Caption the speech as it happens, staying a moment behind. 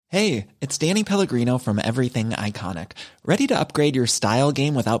Hey, it's Danny Pellegrino from Everything Iconic. Ready to upgrade your style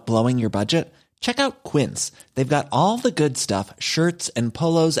game without blowing your budget? Check out Quince. They've got all the good stuff, shirts and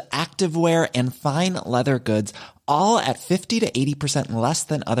polos, activewear, and fine leather goods, all at 50 to 80% less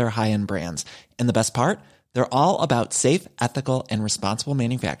than other high-end brands. And the best part? They're all about safe, ethical, and responsible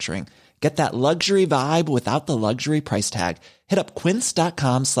manufacturing. Get that luxury vibe without the luxury price tag. Hit up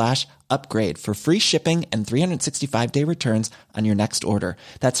quince.com/upgrade for free shipping and 365-day returns on your next order.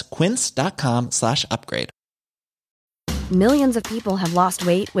 That's quince.com/upgrade. Millions of people have lost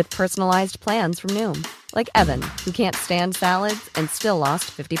weight with personalized plans from Noom. Like Evan, who can't stand salads and still lost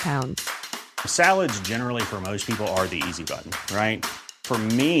 50 pounds. Salads generally for most people are the easy button, right? For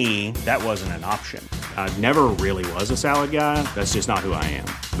me, that wasn't an option. I never really was a salad guy. That's just not who I am.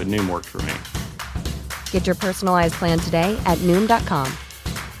 But Noom worked for me. Get your personalized plan today at Noom.com.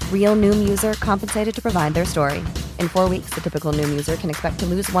 Real Noom user compensated to provide their story. In 4 weeks, the typical Noom user can expect to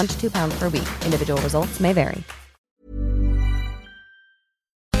lose 1 to 2 pounds per week. Individual results may vary.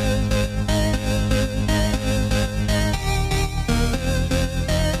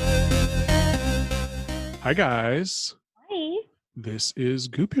 Hi, guys. Hi. This is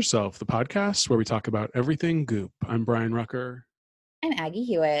Goop Yourself, the podcast where we talk about everything goop. I'm Brian Rucker. I'm Aggie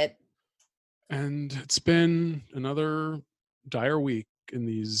Hewitt. And it's been another dire week in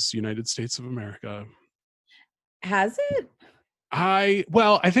these United States of America. Has it? I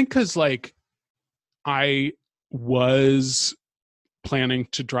think because I was planning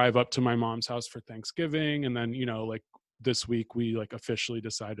to drive up to my mom's house for Thanksgiving. And then, this week we officially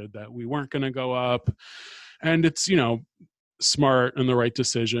decided that we weren't going to go up. And it's, smart and the right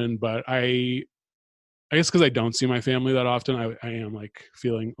decision. But I guess because I don't see my family that often, I am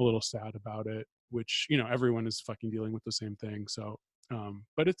feeling a little sad about it, which, everyone is fucking dealing with the same thing. So,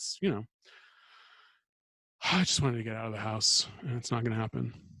 but it's, I just wanted to get out of the house and it's not going to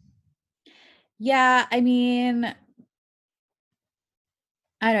happen. Yeah. I mean,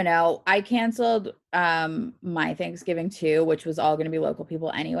 I don't know. I canceled my Thanksgiving too, which was all going to be local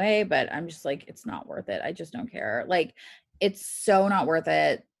people anyway, but I'm just it's not worth it. I just don't care. It's so not worth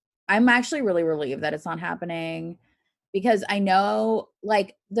it. I'm actually really relieved that it's not happening because I know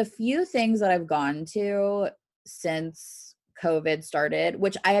the few things that I've gone to since COVID started,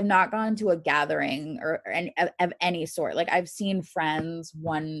 which I have not gone to a gathering or of any sort. I've seen friends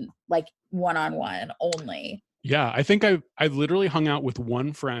one-on-one only. Yeah, I think I've literally hung out with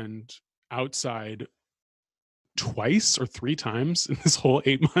one friend outside twice or 3 times in this whole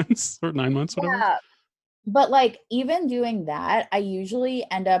 8 months or 9 months, whatever. Yeah. But even doing that, I usually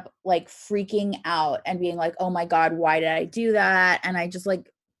end up freaking out and being oh my God, why did I do that? And I just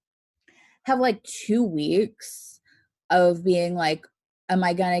have 2 weeks of being am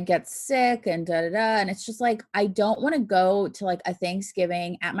I gonna get sick and and it's just I don't want to go to a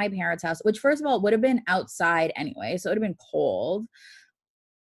Thanksgiving at my parents' house, which first of all would have been outside anyway, so it would have been cold,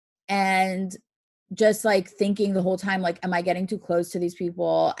 and just thinking the whole time am I getting too close to these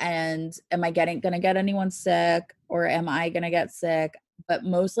people and am I gonna get anyone sick, or am I gonna get sick? But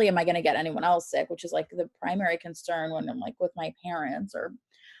mostly, am I gonna get anyone else sick, which is the primary concern when I'm with my parents or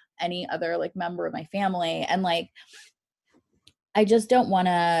any other member of my family. And I just don't want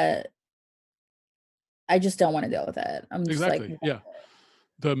to deal with it. I'm just exactly. Yeah.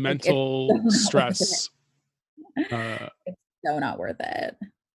 The mental stress. It's so not worth it.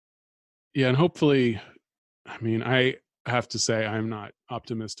 Yeah. And hopefully, I have to say, I'm not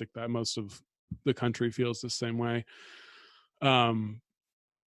optimistic that most of the country feels the same way. But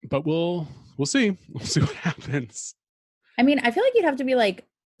we'll see. We'll see what happens. I feel you'd have to be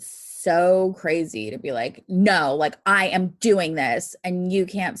so crazy to be no, I am doing this and you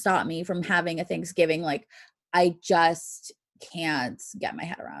can't stop me from having a Thanksgiving. I just can't get my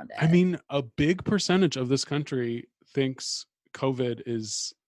head around it. A big percentage of this country thinks COVID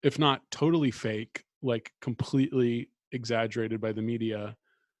is, if not totally fake, completely exaggerated by the media.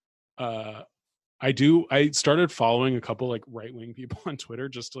 I started following a couple right-wing people on Twitter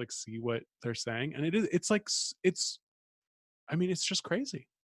just to see what they're saying. And it's just crazy.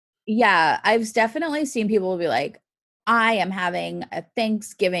 Yeah, I've definitely seen people be I am having a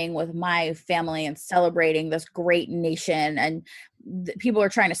Thanksgiving with my family and celebrating this great nation. And people are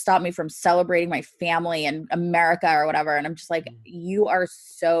trying to stop me from celebrating my family and America or whatever. And I'm just you are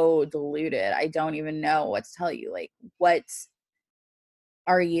so deluded. I don't even know what to tell you. What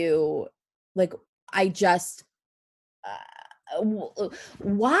are you I just,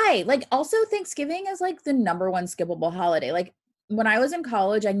 why? Also Thanksgiving is the number one skippable holiday. When I was in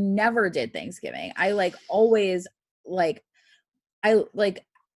college, I never did Thanksgiving. I always I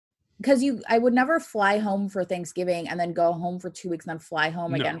because I would never fly home for Thanksgiving and then go home for 2 weeks and then fly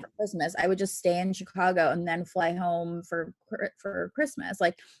home again No. for Christmas. I would just stay in Chicago and then fly home for Christmas.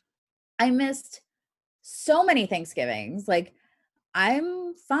 Like, I missed so many Thanksgivings. Like,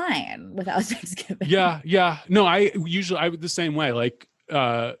 I'm fine without Thanksgiving. Yeah. No, I would the same way. Like,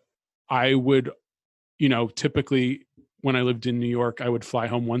 I would, typically when I lived in New York, I would fly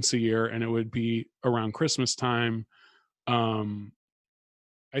home once a year, and it would be around Christmas time.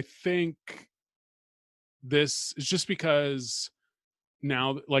 I think this is just because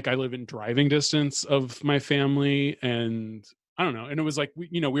now, like, I live in driving distance of my family, and I don't know. And it was like,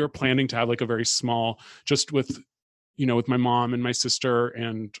 we were planning to have like a very small, just with my mom and my sister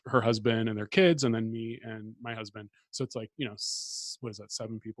and her husband and their kids, and then me and my husband. So it's like, what is that,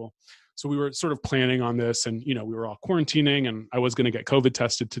 7 people. So we were sort of planning on this, and, we were all quarantining, and I was going to get COVID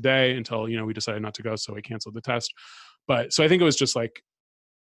tested today until, we decided not to go. So I canceled the test. But so I think it was just like,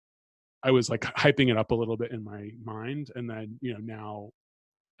 I was like hyping it up a little bit in my mind. And then, now,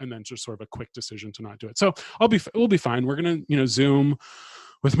 and then just sort of a quick decision to not do it. So we'll be fine. We're going to, Zoom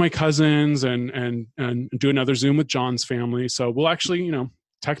with my cousins and do another Zoom with John's family. So we'll actually,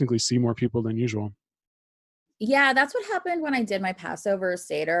 technically see more people than usual. Yeah, that's what happened when I did my Passover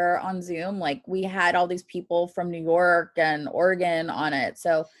Seder on Zoom. Like, we had all these people from New York and Oregon on it.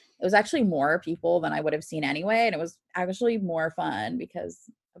 So it was actually more people than I would have seen anyway. And it was actually more fun because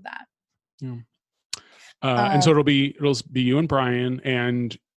of that. Yeah. And so it'll be you and Brian,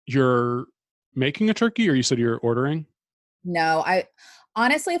 and you're making a turkey, or you said you're ordering? No, I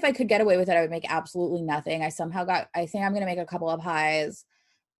honestly, if I could get away with it, I would make absolutely nothing. I think I'm going to make a couple of pies,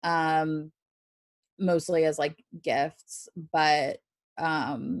 mostly as like gifts, but,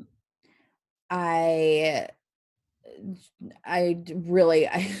 I am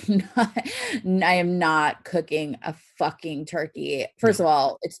not cooking a fucking turkey. First of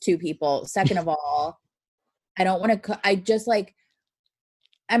all, it's 2 people. Second of all, I don't want to cook. I'm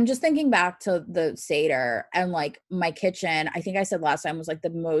just thinking back to the Seder, and like my kitchen, I think I said last time, was like the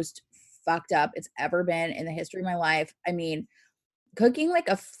most fucked up it's ever been in the history of my life. I mean, cooking like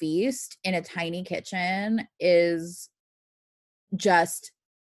a feast in a tiny kitchen is just,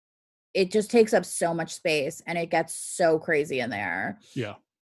 it just takes up so much space, and it gets so crazy in there. Yeah.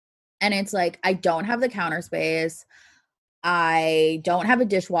 And it's like, I don't have the counter space. I don't have a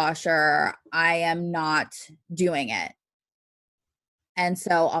dishwasher. I am not doing it. And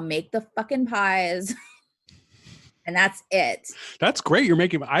so I'll make the fucking pies and that's it. That's great. You're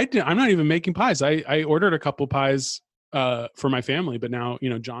making, I'm not even making pies. I ordered a couple pies for my family, but now,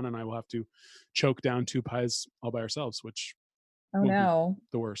 John and I will have to choke down 2 pies all by ourselves, which oh no,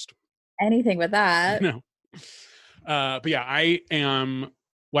 the worst. Anything but that. No. But yeah, I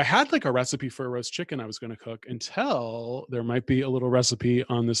had like a recipe for a roast chicken I was going to cook, until there might be a little recipe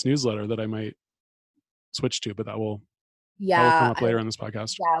on this newsletter that I might switch to, but that will come up later in this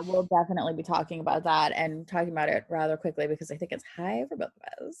podcast. Yeah, we'll definitely be talking about that, and talking about it rather quickly, because I think it's high for both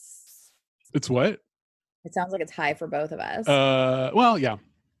of us. It's what? It sounds like it's high for both of us. Well, yeah.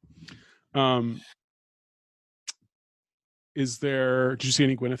 Did you see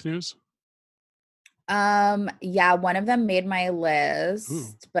any Gwyneth news? Yeah, one of them made my list. Ooh.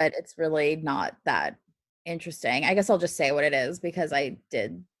 But it's really not that interesting. I guess I'll just say what it is, because I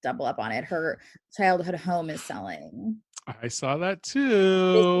did double up on it. Her childhood home is selling. I saw that too.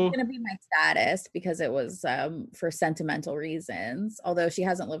 This is gonna be my status, because it was for sentimental reasons, although she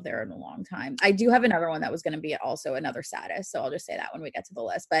hasn't lived there in a long time. I do have another one that was gonna be also another status, so I'll just say that when we get to the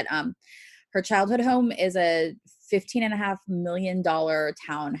list. But her childhood home is a $15.5 million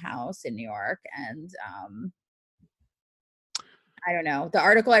townhouse in New York. And I don't know. The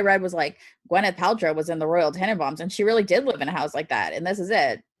article I read was like, Gwyneth Paltrow was in the Royal Tenenbaums, and she really did live in a house like that. And this is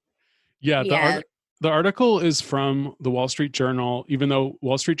it. Yeah. The article is from the Wall Street Journal, even though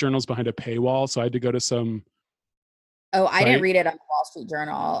Wall Street Journal is behind a paywall. So I had to go to some. Oh, I didn't read it on the Wall Street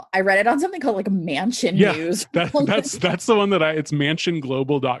Journal. I read it on something called like Mansion News. That's the one that it's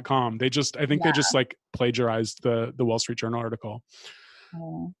mansionglobal.com. They just like plagiarized the Wall Street Journal article.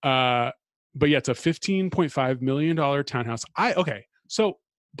 Oh. But yeah, it's a $15.5 million townhouse. So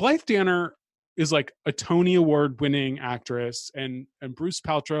Blythe Danner is like a Tony Award winning actress, and Bruce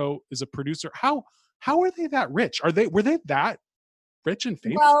Paltrow is a producer. How are they that rich? Were they that rich and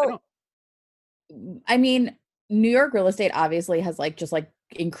famous? Well, I mean, New York real estate obviously has just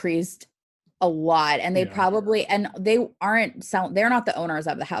increased a lot, and they probably, and they aren't they're not the owners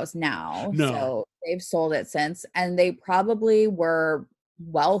of the house now. No. So they've sold it since, and they probably were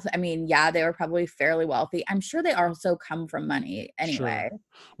wealth. I mean, yeah, they were probably fairly wealthy. I'm sure they also come from money anyway. Sure.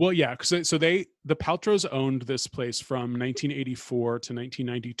 Well, yeah, so the Paltrows owned this place from 1984 to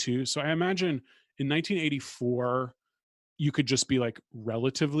 1992. So I imagine in 1984 you could just be like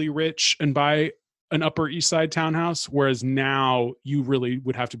relatively rich and buy an Upper East Side townhouse, whereas now you really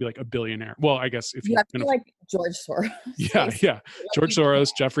would have to be like a billionaire. Well, I guess if You you have to be like George Soros. yeah, basically. yeah, Like, George you Soros,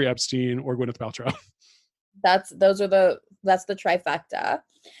 can't. Jeffrey Epstein, or Gwyneth Paltrow. That's the trifecta.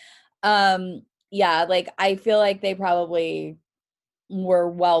 Yeah, like I feel like they probably were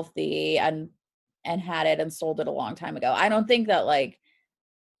wealthy and had it and sold it a long time ago. I don't think that like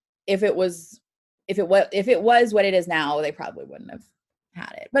if it was what it is now, they probably wouldn't have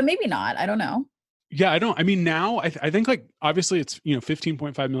had it. But maybe not. I don't know. Yeah, I mean, now I think like obviously it's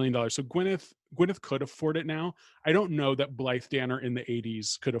 $15.5 million. So Gwyneth could afford it now. I don't know that Blythe Danner in the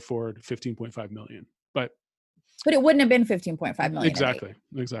 80s could afford 15.5 million, but it wouldn't have been 15.5 million.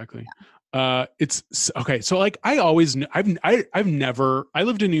 exactly. It's okay. So like I always knew, I've never, I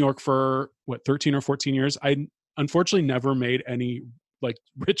lived in New York for what, 13 or 14 years. I unfortunately never made any like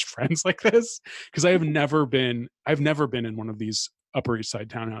rich friends like this because I've never been in one of these Upper East Side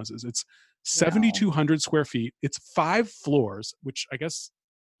townhouses. It's 7,200 square feet. It's 5 floors, which I guess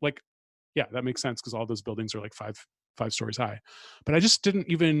like, yeah, that makes sense because all those buildings are like five stories high. But I just didn't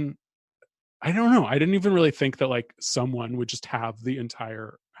even, I don't know. I didn't even really think that like someone would just have the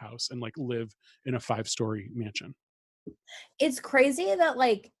entire house and like live in a 5-story mansion. It's crazy that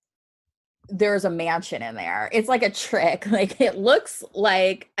like there's a mansion in there. It's like a trick. Like it looks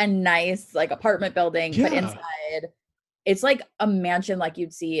like a nice like apartment building, but Yeah. inside it's like a mansion like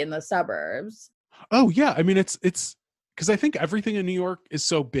you'd see in the suburbs. Oh yeah. I mean, it's because I think everything in New York is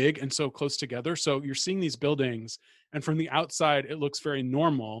so big and so close together. So you're seeing these buildings and from the outside, it looks very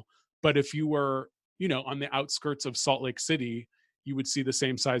normal. But if you were, on the outskirts of Salt Lake City, you would see the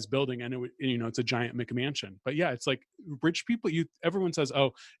same size building and it would, it's a giant McMansion. But yeah, it's like rich people, everyone says,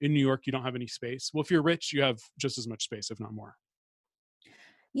 oh, in New York, you don't have any space. Well, if you're rich, you have just as much space, if not more.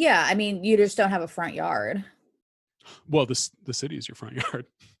 Yeah. I mean, you just don't have a front yard. Well, the city is your front yard.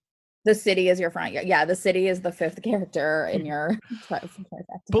 The city is your front yard. Yeah. The city is the 5th character in your trifecta.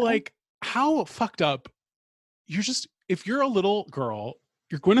 But like, how fucked up if you're a little girl,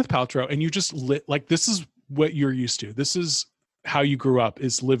 you're Gwyneth Paltrow and you just like, this is what you're used to. This is how you grew up,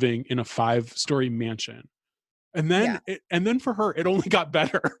 is living in a 5-story mansion. And then for her, it only got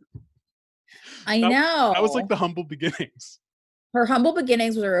better. I know. That was like the humble beginnings. Her humble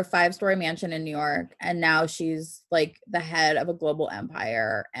beginnings were a 5-story mansion in New York. And now she's like the head of a global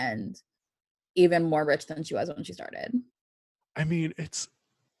empire and even more rich than she was when she started. I mean, it's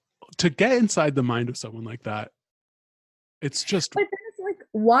to get inside the mind of someone like that. It's just, but then it's like,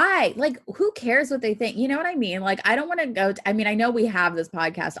 why? Like, who cares what they think? You know what I mean? Like, I don't want to go. I mean, I know we have this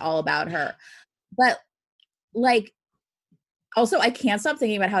podcast all about her, but like, also, I can't stop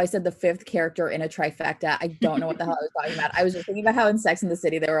thinking about how I said the 5th character in a trifecta. I don't know what the hell I was talking about. I was just thinking about how in Sex and the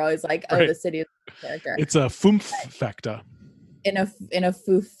City, they were always like, oh, right. The city is the character. It's a foomfecta. In a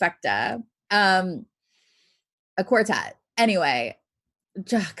foofecta. A quartet. Anyway,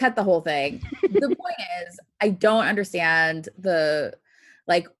 cut the whole thing. The point is, I don't understand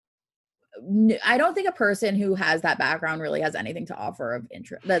I don't think a person who has that background really has anything to offer of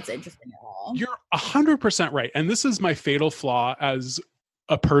interest that's interesting at all. You're 100% right. And this is my fatal flaw as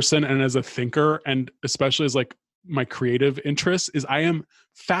a person and as a thinker, and especially as like my creative interests, is I am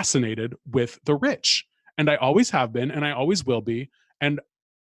fascinated with the rich. And I always have been, and I always will be. And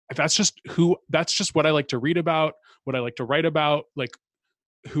that's just what I like to read about, what I like to write about, like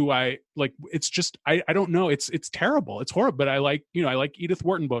who I like. It's just, I don't know. It's terrible. It's horrible. But I like Edith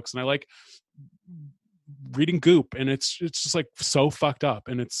Wharton books and I like reading Goop, and it's just like so fucked up,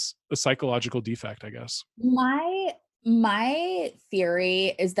 and it's a psychological defect, I guess. My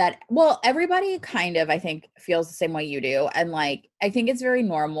theory is that, well, everybody kind of, I think, feels the same way you do. And like, I think it's very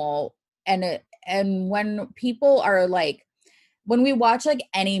normal. And when people are like, when we watch like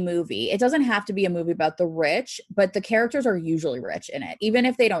any movie, it doesn't have to be a movie about the rich, but the characters are usually rich in it. Even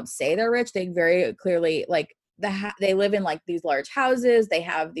if they don't say they're rich, they very clearly like they live in like these large houses. They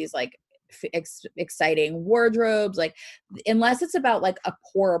have these like exciting wardrobes. Like, unless it's about like a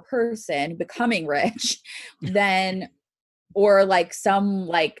poor person becoming rich, then, or like some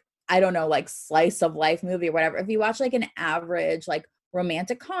like, I don't know, like slice of life movie or whatever. If you watch like an average like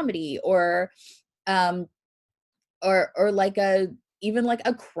romantic comedy or like even like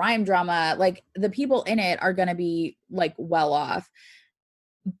a crime drama, like the people in it are going to be like well off.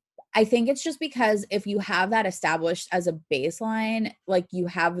 I think it's just because if you have that established as a baseline, like you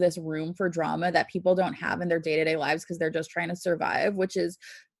have this room for drama that people don't have in their day-to-day lives because they're just trying to survive, which is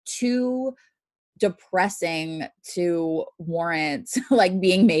too depressing to warrant like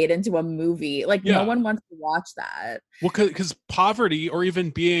being made into a movie. Like no one wants to watch that. Well, because poverty, or even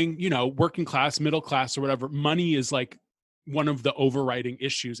being, working class, middle class, or whatever, money is like one of the overriding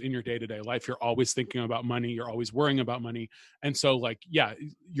issues in your day-to-day life. You're always thinking about money. You're always worrying about money. And so like, yeah,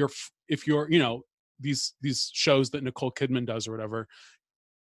 if you're, these shows that Nicole Kidman does or whatever,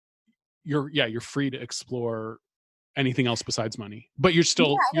 you're free to explore anything else besides money, but you're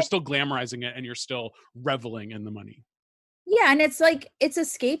still glamorizing it, and you're still reveling in the money. Yeah, and it's like, it's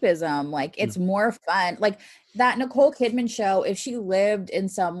escapism. Like it's more fun. Like that Nicole Kidman show, if she lived in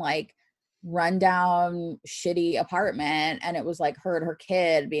some like rundown shitty apartment and it was like her and her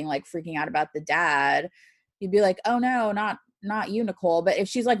kid being like freaking out about the dad, you'd be like, oh no, not you, Nicole. But if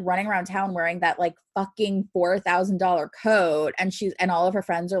she's like running around town wearing that like fucking $4,000 coat, and all of her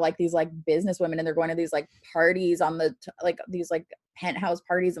friends are like these like business women, and they're going to these like parties on the like these like penthouse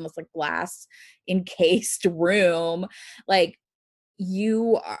parties in this like glass encased room, like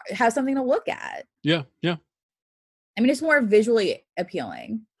have something to look at. Yeah. I mean, it's more visually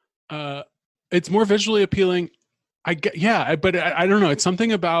appealing. It's more visually appealing. I get, yeah, but I don't know. It's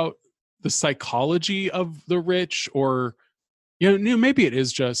something about the psychology of the rich, or maybe it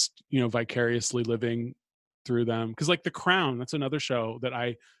is just vicariously living through them. Because like The Crown, that's another show that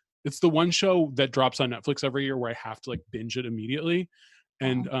it's the one show that drops on Netflix every year where I have to like binge it immediately,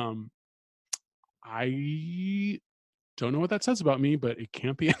 and I don't know what that says about me, but it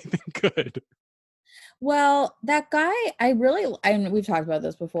can't be anything good. Well, that guy, we've talked about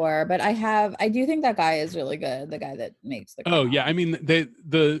this before, but I do think that guy is really good. The guy that makes The Crown. Oh yeah, I mean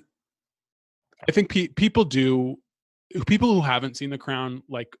I think people who haven't seen The Crown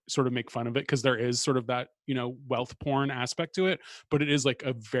like sort of make fun of it because there is sort of that wealth porn aspect to it, but it is like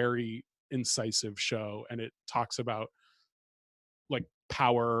a very incisive show, and it talks about like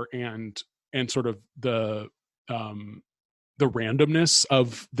power and sort of the randomness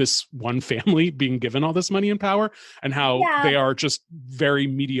of this one family being given all this money and power, and how they are just very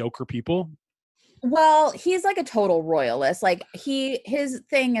mediocre people. Well, he's like a total royalist. Like his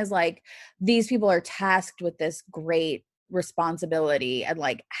thing is like, these people are tasked with this great responsibility, and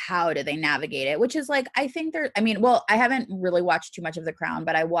like, how do they navigate it? Which is like, I think I haven't really watched too much of The Crown,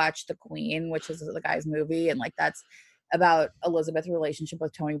 but I watched The Queen, which is the guy's movie. And like, that's about Elizabeth's relationship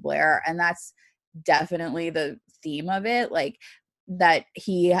with Tony Blair. And that's definitely the theme of it. Like that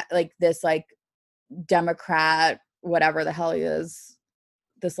he like this like Democrat, whatever the hell he is,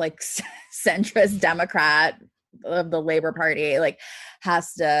 this like centrist Democrat of the Labor Party, like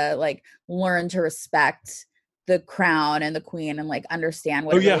has to like learn to respect the crown and the queen and like understand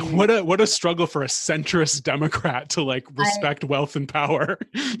what. Oh yeah, really what a struggle for a centrist Democrat to like respect wealth and power.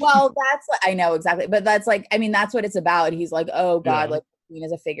 Well, I know exactly, but that's like, I mean, that's what it's about. He's like, oh God, like the queen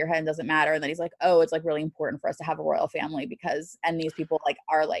is a figurehead and doesn't matter, and then he's like, oh, it's like really important for us to have a royal family because, and these people like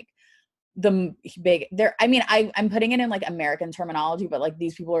are like the big, I'm putting it in like American terminology, but like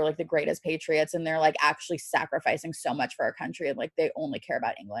these people are like the greatest patriots, and they're like actually sacrificing so much for our country, and like they only care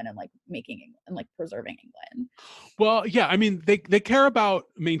about England and like making England and like preserving England. Well, yeah, I mean they care about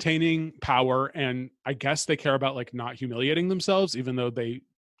maintaining power, and I guess they care about like not humiliating themselves, even though they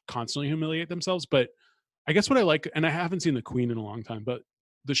constantly humiliate themselves. But I guess what I like, and I haven't seen The Queen in a long time, but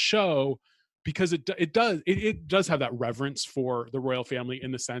the show, because it does have that reverence for the royal family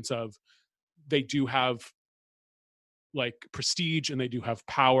in the sense of they do have like prestige and they do have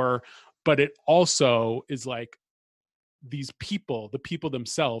power, but it also is like these people, the people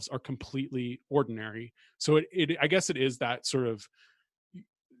themselves are completely ordinary. So it I guess it is that sort of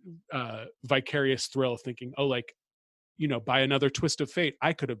vicarious thrill of thinking, oh, like, by another twist of fate,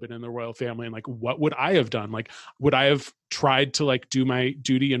 I could have been in the royal family, and like, what would I have done? Like, would I have tried to like do my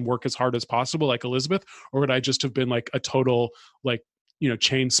duty and work as hard as possible like Elizabeth, or would I just have been like a total like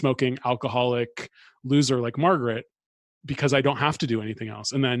chain smoking alcoholic loser like Margaret, because I don't have to do anything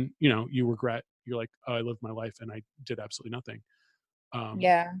else? And then you regret, you're like, oh, I lived my life and I did absolutely nothing.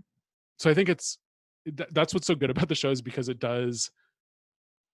 So I think that's what's so good about the show, is because it does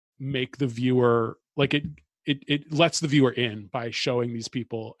make the viewer like it lets the viewer in by showing these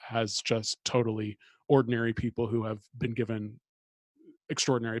people as just totally ordinary people who have been given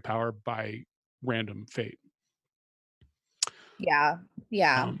extraordinary power by random fate. I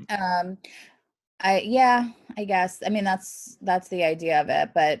guess, I mean, that's the idea of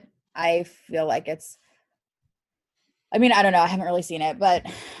it, but I feel like it's, I mean, I don't know, I haven't really seen it, but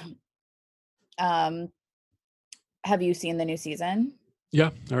have you seen the new season?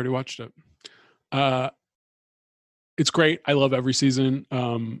 Yeah, I already watched it. It's great. I love every season.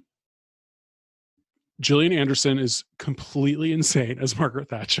 Gillian Anderson is completely insane as Margaret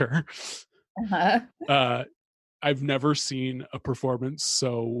Thatcher. Uh-huh. I've never seen a performance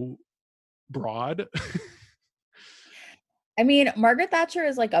so broad. I mean, Margaret Thatcher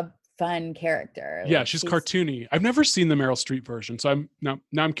is like a fun character. Yeah, Like she's she's cartoony. I've never seen the Meryl Streep version, so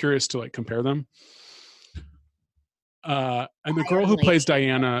I'm curious to like compare them. And the girl Iron who Lady. plays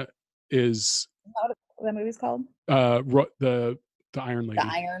Diana is What that movie's called? the Iron Lady.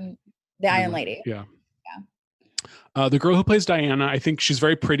 The Iron Lady. Yeah. The girl who plays Diana, I think she's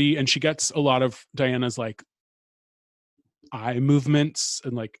very pretty, and she gets a lot of Diana's like eye movements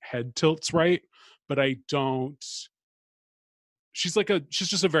and like head tilts right, but I don't. She's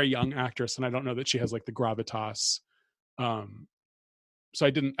just a very young actress, and I don't know that she has like the gravitas. So I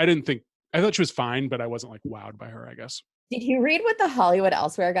didn't think. I thought she was fine, but I wasn't like wowed by her, I guess. Did you read what the Hollywood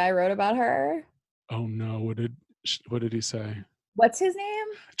Elsewhere guy wrote about her? Oh no, what did he say? What's his name?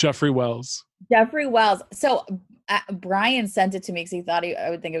 Jeffrey Wells. Jeffrey Wells. So Brian sent it to me because he thought I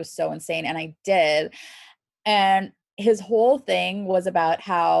would think it was so insane, and I did. And his whole thing was about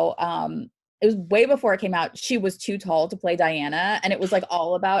how it was way before it came out. She was too tall to play Diana, and it was like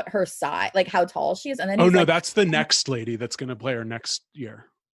all about her size, like how tall she is. And then Oh he's no, like, that's the next lady that's going to play her next year.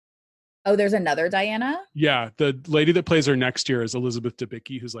 oh, there's another Diana. Yeah, the lady that plays her next year is Elizabeth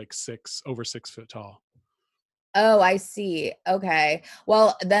Debicki, who's like over 6 foot tall. Oh, I see. Okay.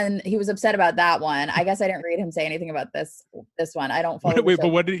 Well, then he was upset about that one. I guess I didn't read him say anything about this one. I don't follow. Wait, but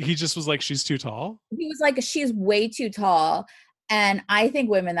what did he just was like? She's too tall. He was like, she's way too tall, and I think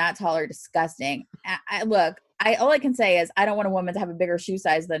women that tall are disgusting. All I can say is I don't want a woman to have a bigger shoe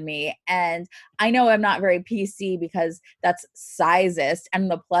size than me, and I know I'm not very PC because that's sizist, and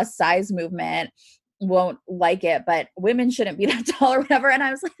the plus size movement won't like it, but women shouldn't be that tall or whatever. And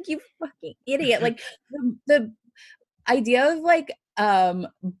I was like, you fucking idiot. Like the idea of like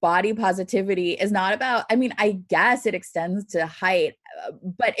body positivity is not about, I mean, I guess it extends to height,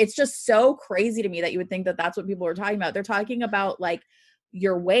 but it's just so crazy to me that you would think that that's what people are talking about. They're talking about like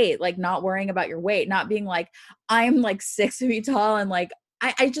your weight, like not worrying about your weight, not being like, I'm like 6 feet tall, and like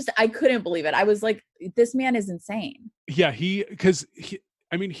I couldn't believe it. I was like, this man is insane. Yeah,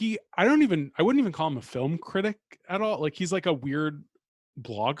 I wouldn't even call him a film critic at all. Like he's like a weird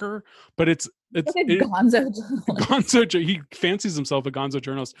blogger, but it's Like a gonzo journalist. He fancies himself a gonzo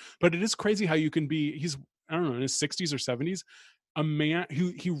journalist, but it is crazy how you can be. He's, I don't know, in his 60s or 70s, a man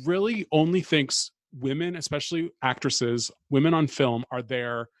who he really only thinks women, especially actresses, women on film, are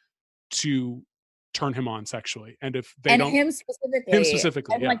there to turn him on sexually, and if they don't, him specifically,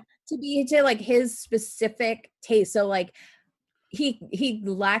 and yeah. like to like his specific taste. So like he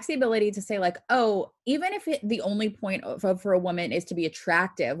lacks the ability to say like, oh, even if the only point for a woman is to be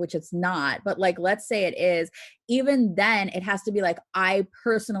attractive, which it's not, but like let's say it is, even then it has to be like, I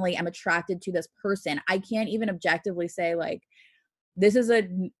personally am attracted to this person. I can't even objectively say like this is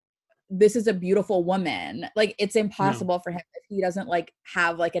a beautiful woman. Like it's impossible for him if he doesn't like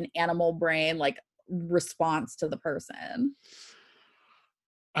have like an animal brain like response to the person.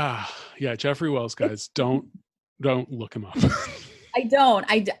 Yeah, Jeffrey Wells, guys, don't look him up. I don't,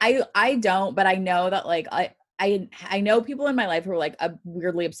 but I know that like I know people in my life who are like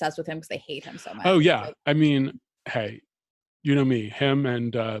weirdly obsessed with him because they hate him so much. Oh yeah, like, I mean, hey, you know me, him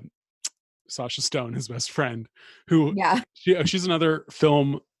and Sasha Stone, his best friend, who she's another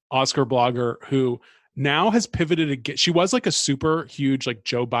film Oscar blogger who now has pivoted again. She was like a super huge like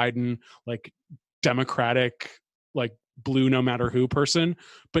Joe Biden, like Democratic, like blue no matter who person,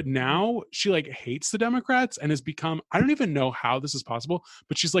 but now she like hates the Democrats and has become, I don't even know how this is possible,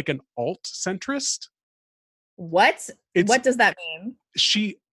 but she's like an alt centrist. What does that mean?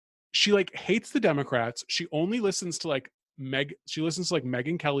 She like hates the Democrats. She only listens to like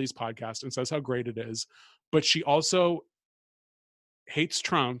Megyn Kelly's podcast and says how great it is, but she also hates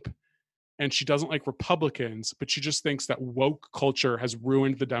Trump, and she doesn't like Republicans, but she just thinks that woke culture has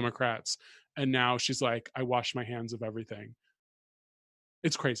ruined the Democrats. And now she's like, I wash my hands of everything.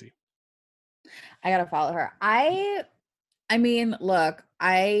 It's crazy. I gotta follow her. I mean, look,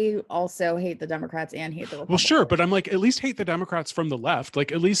 I also hate the Democrats and hate the Republicans. Well, sure, but I'm like, at least hate the Democrats from the left.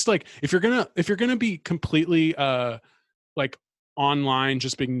 Like, at least like if you're gonna be completely like online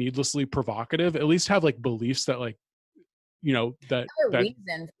just being needlessly provocative, at least have like beliefs that like, you know, that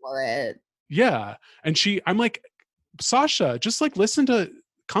reason for it. Yeah. And I'm like, Sasha, just like listen to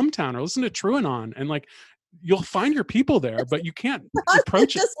Cumtown or listen to TrueAnon, and like you'll find your people there, but you can't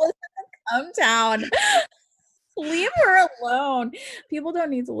approach just listen to Cumtown. Leave her alone. People don't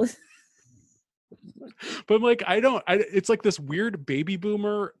need to listen. But I'm like, it's like this weird baby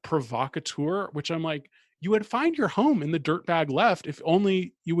boomer provocateur, which I'm like, you would find your home in the dirtbag left if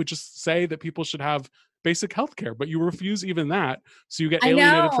only you would just say that people should have basic health care, but you refuse even that. So you get I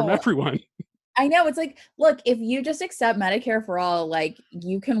alienated from know. everyone. I know. It's like, look, if you just accept Medicare for all, like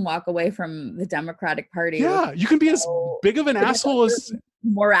you can walk away from the Democratic Party. Yeah, you can be as big of an asshole as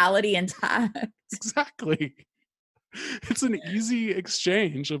morality intact. Exactly. It's an easy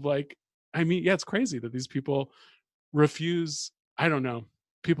exchange of like, I mean, yeah, it's crazy that these people refuse. I don't know.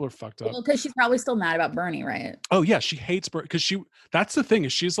 People are fucked up. Well, because she's probably still mad about Bernie, right? Oh yeah, she hates Bernie because that's the thing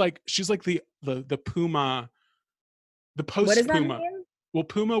is she's like the Puma, the post What does that Puma. mean? Well,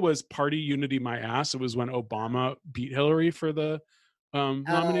 Puma was party unity my ass. It was when Obama beat Hillary for the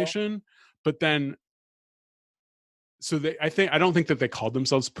nomination, but then so I don't think that they called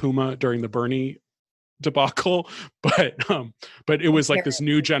themselves Puma during the Bernie debacle, but it was like this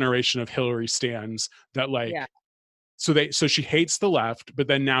new generation of Hillary stans that like so she hates the left, but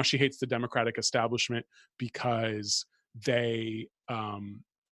then now she hates the Democratic establishment because they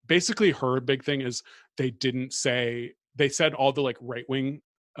basically her big thing is they said all the like right-wing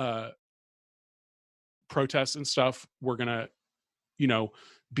protests and stuff were gonna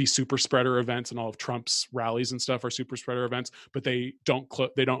be super spreader events, and all of Trump's rallies and stuff are super spreader events, but they don't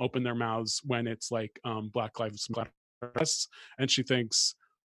open their mouths when it's like Black Lives Matter. And she thinks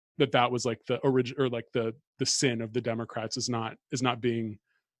that was like the origin, or like the sin of the Democrats is not being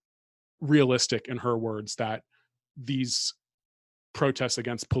realistic, in her words, that these protests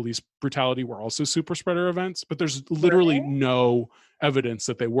against police brutality were also super spreader events, but there's literally no evidence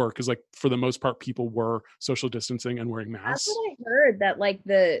that they were, because like for the most part people were social distancing and wearing masks. That's what I heard, that like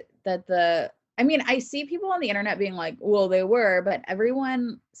I mean, I see people on the internet being like, well, they were, but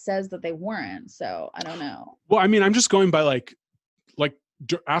everyone says that they weren't, so I don't know. Well, I mean, I'm just going by like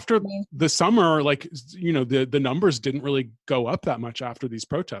after the summer, like the numbers didn't really go up that much after these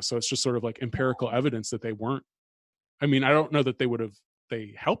protests, so it's just sort of like empirical evidence that they weren't. I mean, I don't know that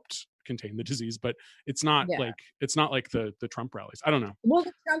they helped contain the disease, but it's not like the Trump rallies. I don't know. Well,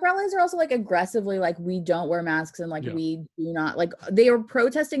 the Trump rallies are also like aggressively like, we don't wear masks, and like we do not, like they are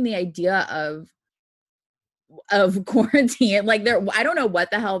protesting the idea of quarantine. Like I don't know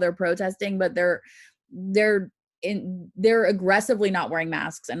what the hell they're protesting, but they're aggressively not wearing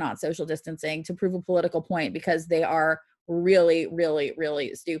masks and not social distancing to prove a political point, because they are really, really,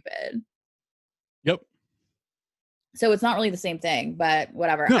 really stupid. Yep. So it's not really the same thing, but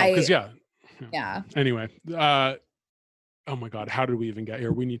whatever. No, because yeah. Anyway, oh my God, how did we even get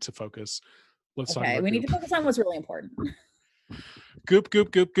here? We need to focus. Let's talk about we need to focus on what's really important. Goop.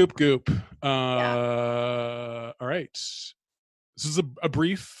 All right. This is a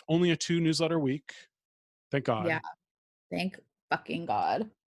brief, only a 2 newsletter week. Thank God. Yeah. Thank fucking God.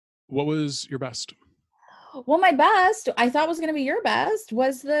 What was your best? Well, my best, I thought was going to be your best,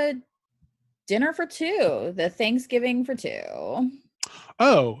 was the dinner for 2, the Thanksgiving for 2.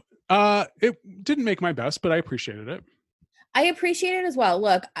 Oh, it didn't make my best, but I appreciated it. I appreciate it as well.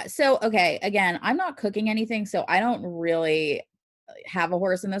 Look, so, okay, again, I'm not cooking anything, so I don't really have a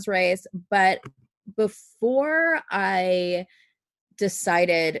horse in this race, but before I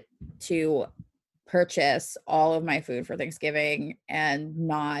decided to purchase all of my food for Thanksgiving and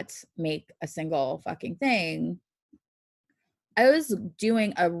not make a single fucking thing, I was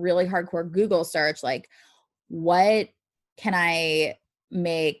doing a really hardcore Google search, like, what can I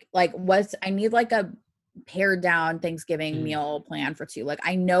make? Like, I need like a pared down Thanksgiving meal plan for 2. Like,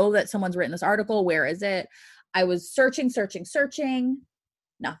 I know that someone's written this article. Where is it? I was searching,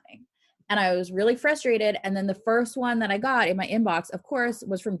 nothing. And I was really frustrated. And then the first one that I got in my inbox, of course,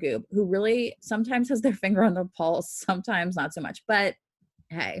 was from Goop, who really sometimes has their finger on the pulse, sometimes not so much. But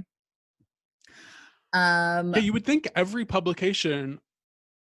hey. Yeah, you would think every publication,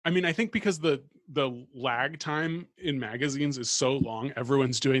 I mean, I think because the lag time in magazines is so long,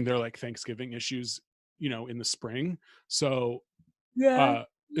 everyone's doing their like Thanksgiving issues, in the spring. So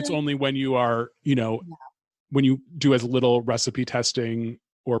it's only when you are, when you do as little recipe testing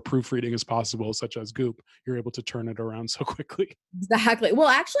or proofreading as possible, such as Goop, you're able to turn it around so quickly. Exactly. Well,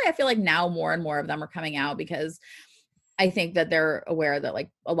 actually, I feel like now more and more of them are coming out, because I think that they're aware that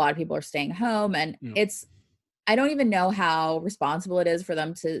like a lot of people are staying home, and I don't even know how responsible it is for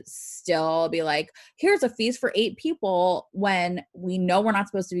them to still be like, here's a feast for 8 people, when we know we're not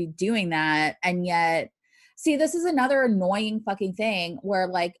supposed to be doing that. And yet, see, this is another annoying fucking thing where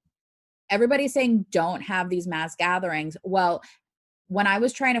like everybody's saying don't have these mass gatherings. Well, when I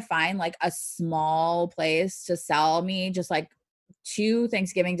was trying to find like a small place to sell me just like 2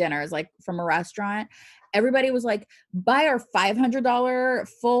 Thanksgiving dinners, like from a restaurant, everybody was like, buy our $500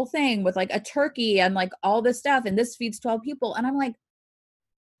 full thing with like a turkey and like all this stuff. And this feeds 12 people. And I'm like,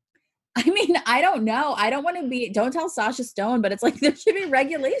 I mean, I don't know. I don't want to don't tell Sasha Stone, but it's like there should be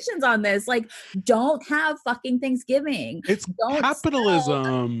regulations on this. Like, don't have fucking Thanksgiving. It's don't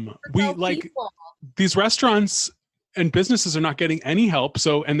capitalism. We like people. These restaurants and businesses are not getting any help.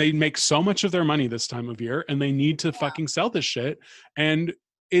 So, and they make so much of their money this time of year and they need to fucking sell this shit. And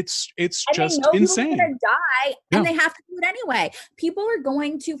it's just insane. People are gonna die and they have to do it anyway. People are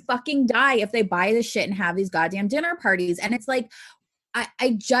going to fucking die if they buy this shit and have these goddamn dinner parties. And it's like,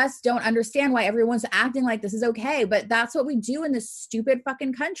 I just don't understand why everyone's acting like this is okay, but that's what we do in this stupid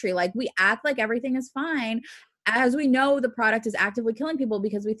fucking country. Like, we act like everything is fine as we know the product is actively killing people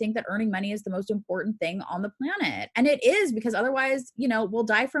because we think that earning money is the most important thing on the planet. And it is, because otherwise, we'll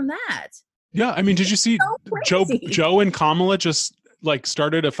die from that. Yeah. I mean, did you see so Joe and Kamala just like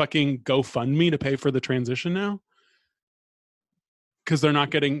started a fucking GoFundMe to pay for the transition now? Because they're not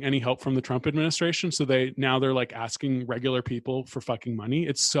getting any help from the Trump administration. So they're like asking regular people for fucking money.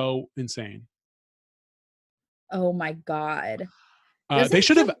 It's so insane. Oh my God. They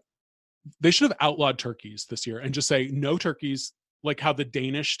should have outlawed turkeys this year and just say no turkeys, like how the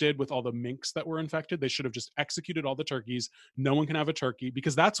Danish did with all the minks that were infected. They should have just executed all the turkeys. No one can have a turkey,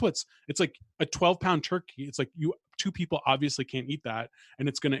 because it's like a 12-pound turkey. It's like two people obviously can't eat that. And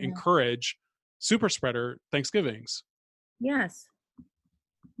it's going to encourage super spreader Thanksgivings. Yes.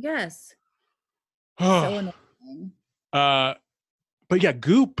 So annoying. But yeah,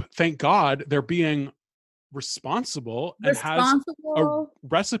 Goop, thank God they're being responsible and has a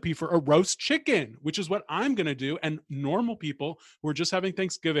recipe for a roast chicken, which is what I'm going to do. And normal people who are just having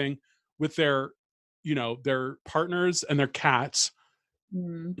Thanksgiving with their partners and their cats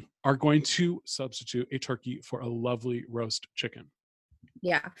are going to substitute a turkey for a lovely roast chicken.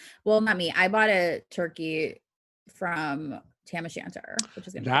 Yeah. Well, not me. I bought a turkey from Tam O'Shanter, which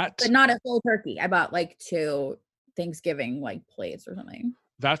is but not a full turkey. I bought like 2 Thanksgiving like plates or something.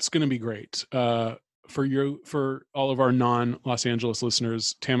 That's going to be great. For all of our non-Los Angeles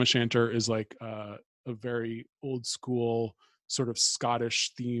listeners, Tam O'Shanter is like a very old school sort of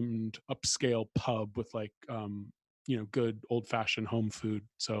Scottish themed upscale pub with like good old fashioned home food.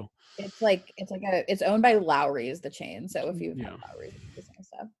 So it's owned by Lowry's, the chain. So if you've had Lowry's, this kind of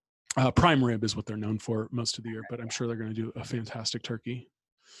stuff. Prime rib is what they're known for most of the year, but I'm sure they're going to do a fantastic turkey.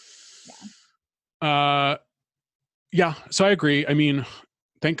 Yeah. So I agree. I mean,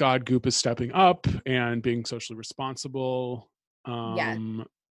 thank God Goop is stepping up and being socially responsible. And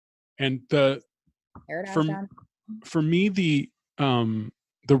for me, the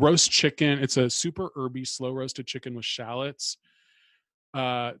roast chicken, it's a super herby, slow roasted chicken with shallots,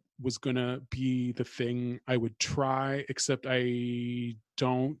 was gonna be the thing I would try, except I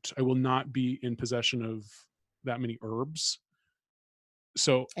will not be in possession of that many herbs.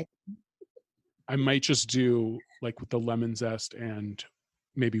 So I might just do like with the lemon zest and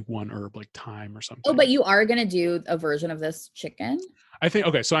maybe one herb like thyme or something. Oh, but you are going to do a version of this chicken? I think,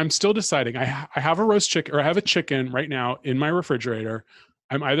 okay, so I'm still deciding. I have a roast chicken, or I have a chicken right now in my refrigerator.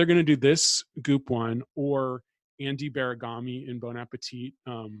 I'm either going to do this Goop one, or Andy Baragami in Bon Appetit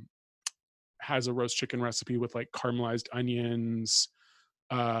has a roast chicken recipe with like caramelized onions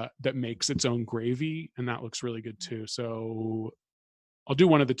that makes its own gravy, and that looks really good too. So I'll do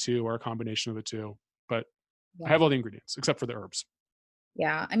one of the two or a combination of the two, but I have all the ingredients except for the herbs.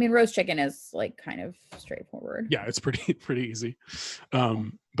 Yeah, I mean, roast chicken is like kind of straightforward. Yeah, it's pretty easy.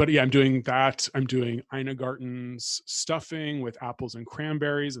 But yeah, I'm doing that. I'm doing Ina Garten's stuffing with apples and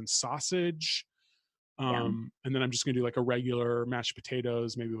cranberries and sausage. And then I'm just gonna do like a regular mashed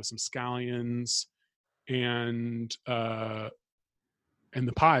potatoes, maybe with some scallions, and the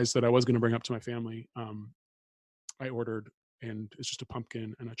pies that I was gonna bring up to my family. I ordered, and it's just a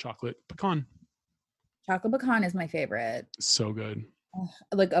pumpkin and a chocolate pecan. Chocolate pecan is my favorite. So good.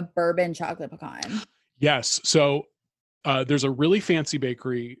 Like a bourbon chocolate pecan. Yes. So there's a really fancy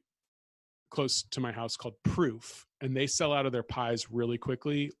bakery close to my house called Proof, and they sell out of their pies really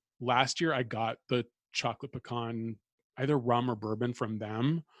quickly. Last year I got the chocolate pecan, either rum or bourbon from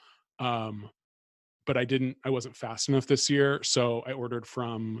them. But I wasn't fast enough this year. So I ordered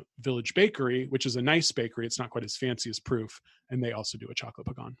from Village Bakery, which is a nice bakery. It's not quite as fancy as Proof. And they also do a chocolate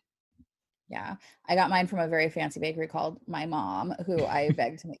pecan. Yeah. I got mine from a very fancy bakery called My Mom, who I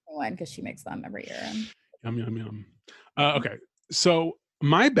begged to make me one because she makes them every year. Yum, yum, yum. Okay. So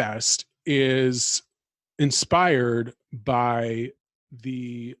my best is inspired by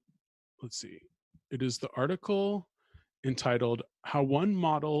it is the article entitled "How One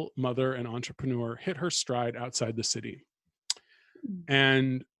Model Mother and Entrepreneur Hit Her Stride Outside the City."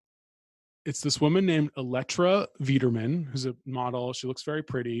 And it's this woman named Elettra Wiederman, who's a model. She looks very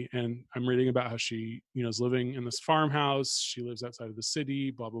pretty. And I'm reading about how she, is living in this farmhouse. She lives outside of the city,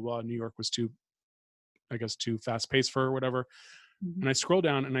 blah, blah, blah. New York was too fast paced for her or whatever. Mhm. And I scroll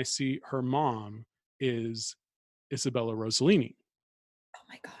down and I see her mom is Isabella Rossellini. Oh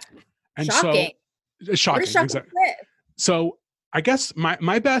my God. And shocking. So shocking. Exactly. So I guess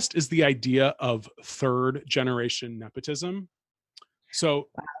my best is the idea of third generation nepotism. So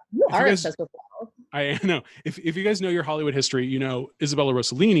you are obsessed with wealth. I know if you guys know your Hollywood history, Isabella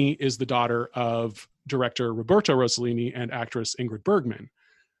Rossellini is the daughter of director Roberto Rossellini and actress Ingrid Bergman.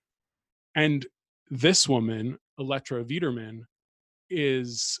 And this woman, Elettra Wiederman,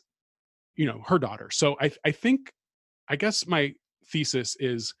 is, her daughter. So I guess my thesis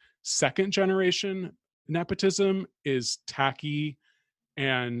is second generation nepotism is tacky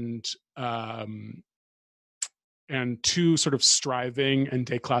and too sort of striving and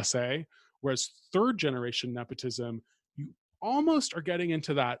déclassé, whereas third generation nepotism, you almost are getting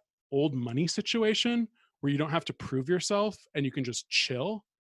into that old money situation where you don't have to prove yourself and you can just chill.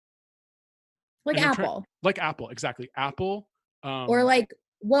 Like Apple. Like Apple, exactly. Apple. Or like,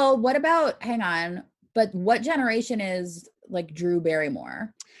 well, what about, hang on, but what generation is like Drew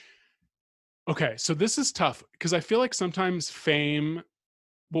Barrymore? Okay, so this is tough because I feel like sometimes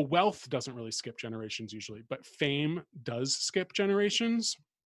wealth doesn't really skip generations usually, but fame does skip generations.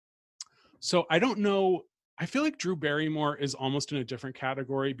 So I don't know. I feel like Drew Barrymore is almost in a different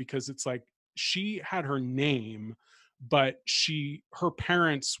category because it's like she had her name, but her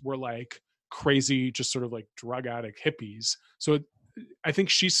parents were like crazy, just sort of like drug addict hippies. So I think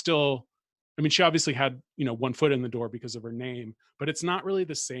she's still, she obviously had, one foot in the door because of her name, but it's not really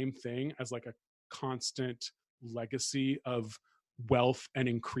the same thing as like a constant legacy of wealth and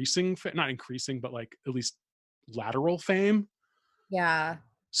not increasing, but like at least lateral fame. Yeah.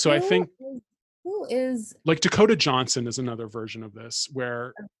 So I think who is like Dakota Johnson is another version of this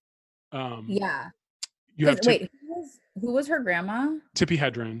where yeah. You have who was her grandma? Tippi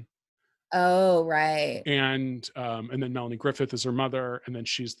Hedren. Oh, right. And then Melanie Griffith is her mother, and then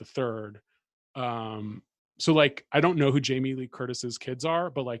she's the third. So like I don't know who Jamie Lee Curtis's kids are,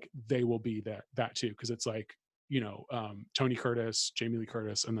 but like they will be that too, because it's like, Tony Curtis, Jamie Lee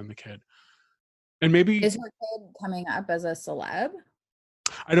Curtis, and then the kid. And maybe is her kid coming up as a celeb?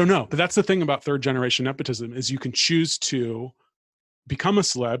 I don't know, but that's the thing about third generation nepotism is you can choose to become a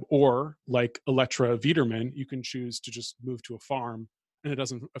celeb, or like Elettra Wiederman, you can choose to just move to a farm and it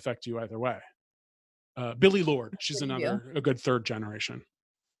doesn't affect you either way. Billie Lourd, she's a good third generation.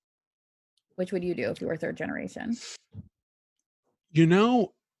 Which would you do if you were third generation?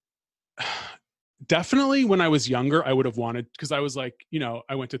 Definitely when I was younger, I would have wanted, because I was like,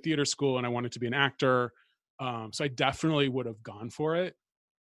 I went to theater school and I wanted to be an actor. So I definitely would have gone for it.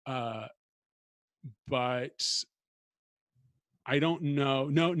 But I don't know,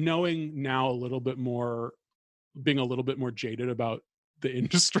 knowing now a little bit more, being a little bit more jaded about the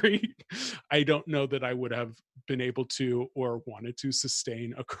industry, I don't know that I would have been able to or wanted to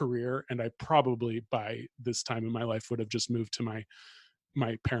sustain a career. And I probably by this time in my life would have just moved to my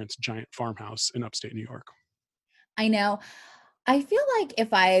parents' giant farmhouse in upstate New York. I know. I feel like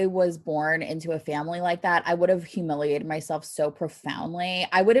if I was born into a family like that, I would have humiliated myself so profoundly.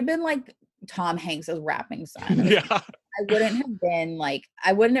 I would have been like Tom Hanks' rapping son. Yeah. I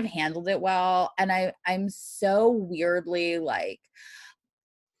wouldn't have handled it well. And I'm so weirdly like,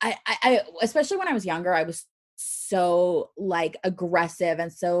 I especially when I was younger, I was so like aggressive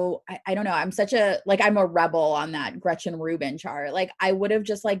and so I don't know. I'm such a I'm a rebel on that Gretchen Rubin chart. Like I would have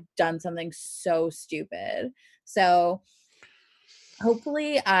just like done something so stupid. So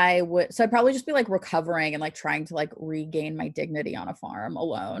hopefully so I'd probably just be like recovering and like trying to like regain my dignity on a farm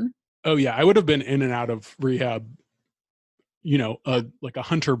alone. Oh yeah, I would have been in and out of rehab, like a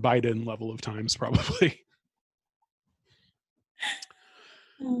Hunter Biden level of times probably.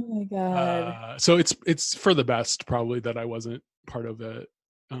 Oh my God. So it's for the best probably that I wasn't part of a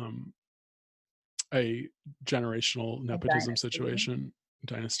generational nepotism situation.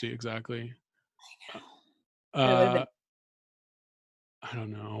 Dynasty, exactly. I don't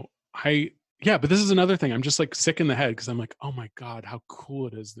know. But this is another thing. I'm just like sick in the head because I'm like, oh my God, how cool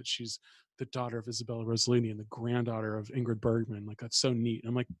it is that she's the daughter of Isabella Rossellini and the granddaughter of Ingrid Bergman. Like that's so neat.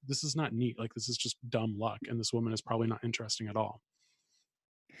 I'm like, this is not neat. Like this is just dumb luck. And this woman is probably not interesting at all.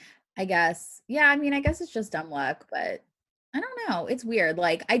 I guess. Yeah, I mean, I guess it's just dumb luck, but I don't know. It's weird.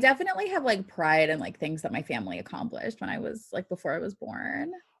 Like I definitely have like pride in like things that my family accomplished when I was like before I was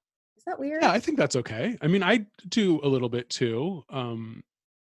born. Is that weird? Yeah, I think that's okay. I mean, I do a little bit too.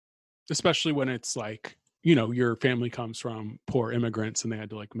 Especially when it's like, your family comes from poor immigrants and they had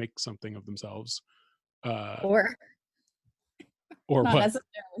to like make something of themselves. Or Or not what?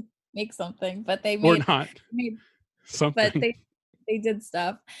 necessarily make something, but they Or made, not made but something. they did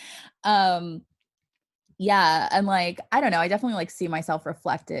stuff. Yeah, and like I don't know, I definitely like see myself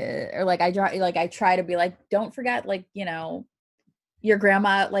reflected, or like I try to be like, don't forget, like, your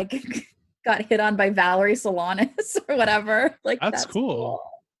grandma like got hit on by Valerie Solanas or whatever. Like That's that's cool. cool.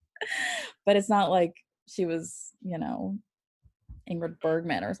 But it's not like she was, Ingrid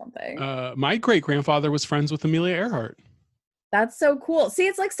Bergman or something. My great grandfather was friends with Amelia Earhart That's so cool. See,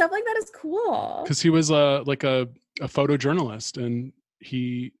 it's like stuff like that is cool. because he was a photojournalist, and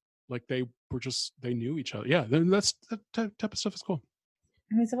he like they knew each other. Yeah, that's that type of stuff is cool.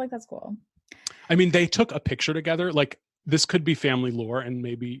 I mean, stuff like that's cool. I mean, they took a picture together. Like this could be family lore, and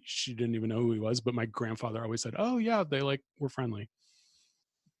maybe she didn't even know who he was. But my grandfather always said, "Oh yeah, they like were friendly."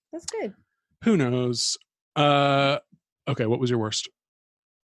 That's good. Who knows? Okay, what was your worst?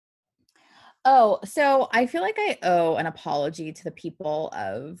 Oh, so I feel like I owe an apology to the people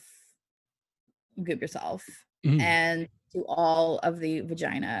of Goop Yourself Mm. and to all of the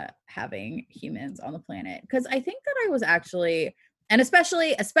vagina having humans on the planet. Because I think that I was actually, and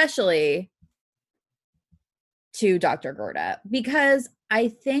especially to Dr. Gerda, because I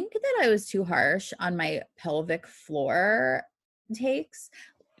think that I was too harsh on my pelvic floor takes.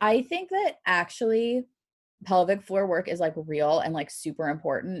 I think that actually pelvic floor work is like real and like super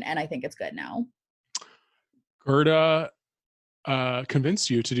important, and I think it's good now. Gerda convinced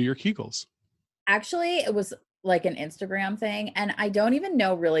you to do your Kegels. Actually, it was like an Instagram thing, and I don't even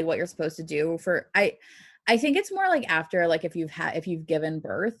know really what you're supposed to do for I think it's more like after, like, if you've given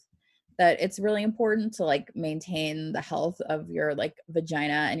birth, that it's really important to like maintain the health of your like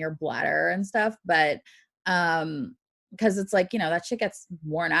vagina and your bladder and stuff, but because it's like, that shit gets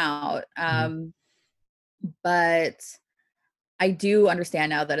worn out. But I do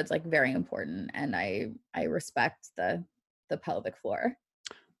understand now that it's like very important, and I respect the pelvic floor.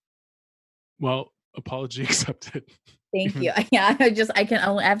 Well, apology accepted. Thank you. Yeah,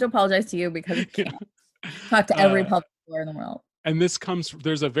 I have to apologize to you because I can't talk to every pelvic floor in the world. And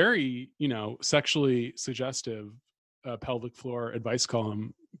there's a very, sexually suggestive pelvic floor advice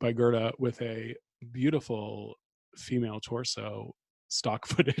column by Gerda with a beautiful female torso stock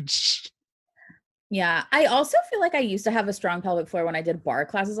footage. Yeah, I also feel like I used to have a strong pelvic floor when I did bar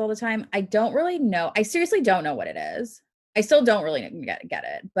classes all the time. I don't really know. I seriously don't know what it is. I still don't really get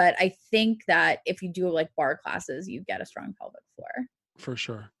it, but I think that if you do like bar classes, you get a strong pelvic floor. For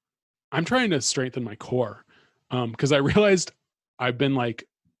sure. I'm trying to strengthen my core because I realized I've been like,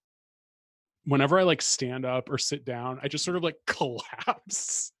 whenever I like stand up or sit down, I just sort of like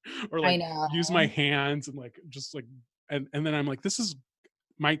collapse or I like know. use my hands and like just like and then I'm like,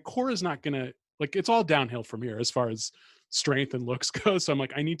 my core is not gonna, like, it's all downhill from here as far as strength and looks go. So I'm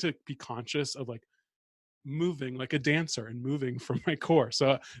like, I need to be conscious of like moving like a dancer and moving from my core.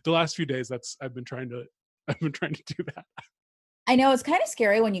 So the last few days I've been trying to do that. I know it's kind of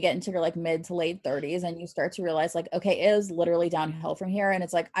scary when you get into your like mid to late 30s and you start to realize like, okay, it is literally downhill from here. And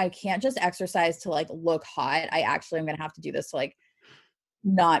it's like, I can't just exercise to like look hot. I actually am going to have to do this to like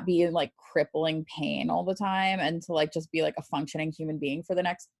not be in like crippling pain all the time, and to like just be like a functioning human being for the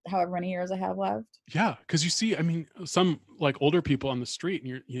next however many years I have left. Yeah, because you see, I mean, some like older people on the street,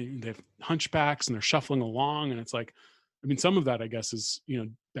 and they have hunchbacks and they're shuffling along, and it's like, I mean, some of that I guess is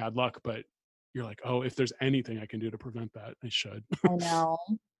bad luck, but you're like, oh, if there's anything I can do to prevent that, I should. I know.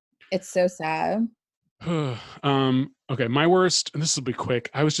 It's so sad. Okay, my worst, and this will be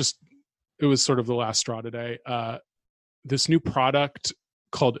quick. It was sort of the last straw today. This new product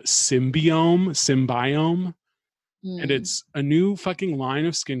called Symbiome, and it's a new fucking line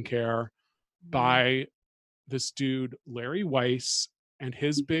of skincare by this dude Larry Weiss, and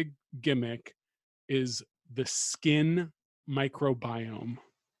his big gimmick is the skin microbiome.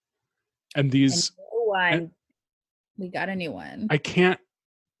 And these we got a new one.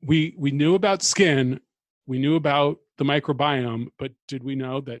 We knew about skin, we knew about the microbiome, but did we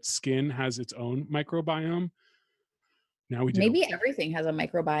know that skin has its own microbiome? Now we do. Maybe everything has a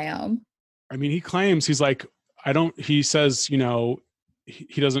microbiome. I mean, he claims, he says,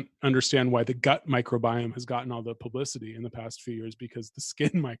 he doesn't understand why the gut microbiome has gotten all the publicity in the past few years, because the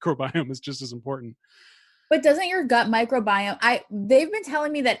skin microbiome is just as important. But doesn't your gut microbiome, they've been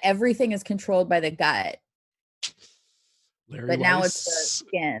telling me that everything is controlled by the gut. Larry but Weiss, now it's the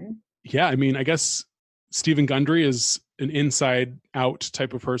skin. Yeah, I mean, I guess Stephen Gundry is an inside out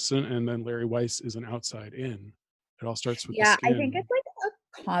type of person, and then Larry Weiss is an outside in. It all starts with the skin. I think it's like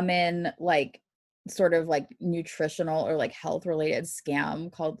a common like sort of like nutritional or like health related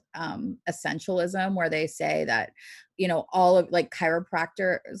scam called essentialism, where they say that, you know, all of like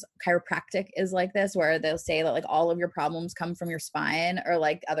chiropractic is like this, where they'll say that like all of your problems come from your spine, or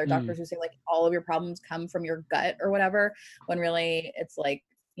like other doctors who say like all of your problems come from your gut or whatever, when really it's like,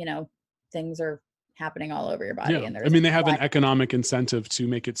 you know, things are happening all over your body. Yeah. And I there's mean, they have an economic incentive to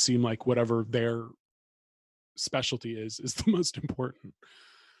make it seem like whatever their specialty is the most important.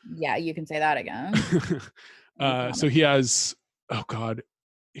 Yeah, you can say that again. So he has,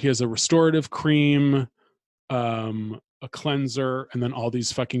 he has a restorative cream, a cleanser, and then all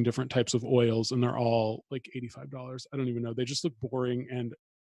these fucking different types of oils, and they're all like $85. I don't even know. They just look boring. And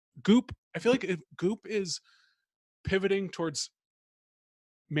Goop, I feel like Goop is pivoting towards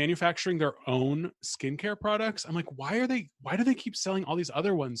manufacturing their own skincare products. I'm like, why do they keep selling all these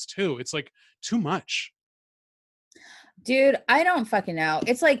other ones too? It's like too much. Dude, I don't fucking know.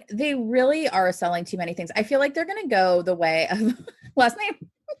 It's like they really are selling too many things. I feel like they're gonna go the way of last name.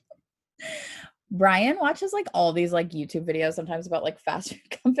 Brian watches like all these like YouTube videos sometimes about like fast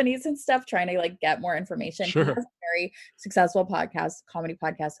food companies and stuff, trying to like get more information. Sure. He has a very successful comedy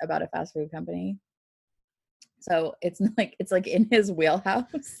podcast about a fast food company. So it's like in his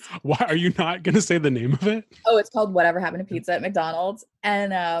wheelhouse. Why are you not going to say the name of it? Oh, it's called Whatever Happened to Pizza at McDonald's.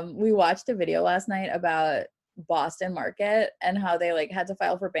 And we watched a video last night about Boston Market and how they like had to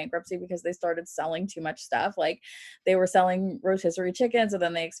file for bankruptcy because they started selling too much stuff. Like they were selling rotisserie chickens, and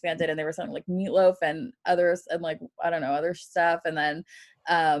then they expanded and they were selling like meatloaf and others, and like I don't know, other stuff. And then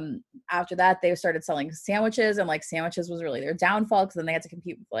after that they started selling sandwiches, and like sandwiches was really their downfall because then they had to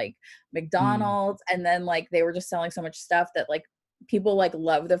compete with like McDonald's. And then like they were just selling so much stuff that like people like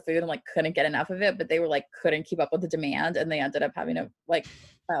love the food and like couldn't get enough of it, but they were like couldn't keep up with the demand, and they ended up having to like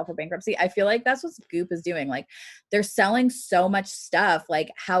file for bankruptcy. I feel like that's what Goop is doing. Like they're selling so much stuff.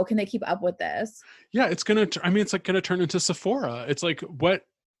 Like how can they keep up with this? Yeah, it's gonna turn into Sephora. It's like what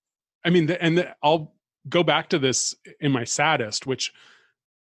I mean, I'll go back to this in my saddest, which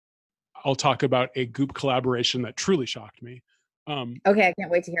I'll talk about a Goop collaboration that truly shocked me. Okay, I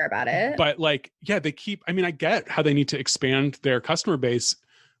can't wait to hear about it. But like, yeah, I get how they need to expand their customer base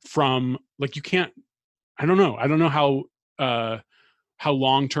from like, I don't know how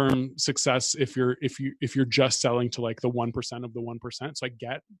long-term success if you're just selling to like the 1% of the 1%. So I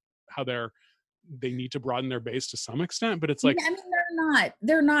get how they need to broaden their base to some extent, but it's like, I mean,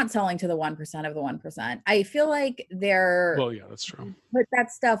 they're not selling to the 1% of the 1%. I feel like they're, well, yeah, that's true. Put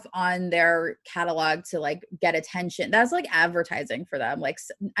that stuff on their catalog to like get attention. That's like advertising for them. Like,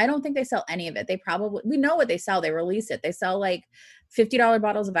 I don't think they sell any of it. We know what they sell. They release it. They sell like $50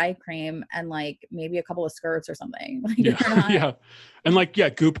 bottles of eye cream and like maybe a couple of skirts or something. Like, yeah. And like, yeah,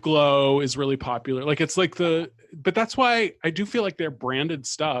 Goop Glow is really popular. Like it's like but that's why I do feel like their branded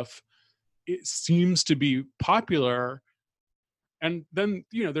stuff, it seems to be popular. And then,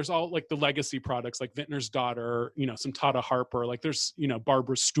 you know, there's all like the legacy products like Vintner's Daughter, you know, some Tata Harper, like there's, you know,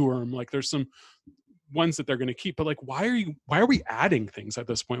 Barbara Sturm, like there's some ones that they're going to keep, but like, why are we adding things at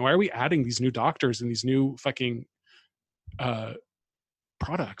this point? Why are we adding these new doctors and these new fucking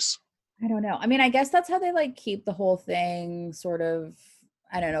products? I don't know. I mean, I guess that's how they like keep the whole thing sort of,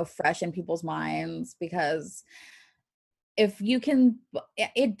 I don't know, fresh in people's minds, because if you can,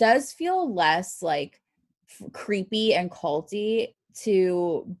 it does feel less like creepy and culty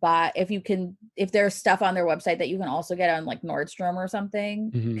to buy if there's stuff on their website that you can also get on like Nordstrom or something,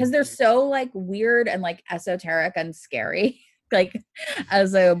 because they're so like weird and like esoteric and scary like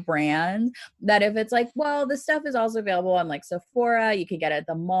as a brand, that if it's like, well, this stuff is also available on like Sephora, you can get it at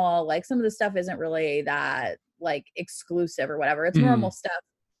the mall, like some of the stuff isn't really that like exclusive or whatever, it's normal stuff,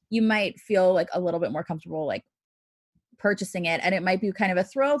 you might feel like a little bit more comfortable like purchasing it, and it might be kind of a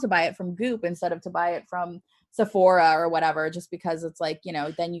thrill to buy it from Goop instead of to buy it from Sephora or whatever, just because it's like, you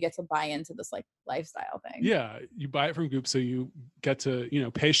know, then you get to buy into this like lifestyle thing. Yeah, you buy it from Goop, so you get to, you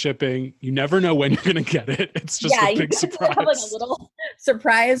know, pay shipping. You never know when you're going to get it. It's just a big surprise. Have like a little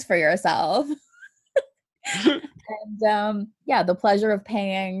surprise for yourself. And yeah, the pleasure of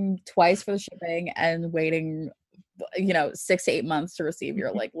paying twice for the shipping and waiting, you know, 6 to 8 months to receive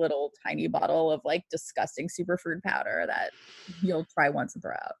your like little tiny bottle of like disgusting superfood powder that you'll try once and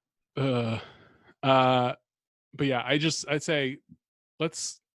throw out. But yeah, I'd say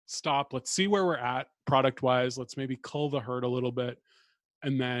let's stop. Let's see where we're at product wise. Let's maybe cull the herd a little bit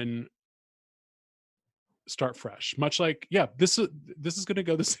and then start fresh. Much like, yeah, this is going to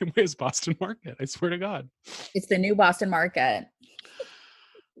go the same way as Boston Market. I swear to God. It's the new Boston Market.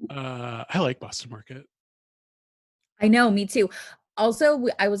 I like Boston Market. I know, me too. Also,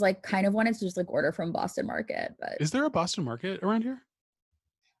 I was like kind of wanted to just like order from Boston Market, but is there a Boston Market around here?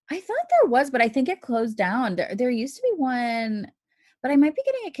 I thought there was, but I think it closed down. There used to be one, but I might be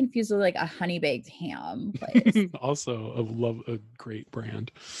getting it confused with like a honey baked ham place. Also, a great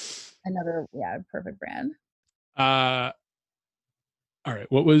brand. Another, yeah, perfect brand. All right.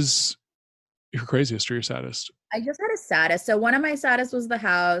 What was your craziest or your saddest? I just had a saddest. So one of my saddest was the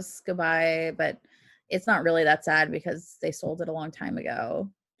house. Goodbye, but it's not really that sad because they sold it a long time ago.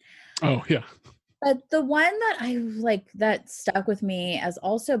 Oh yeah. But the one that I like that stuck with me as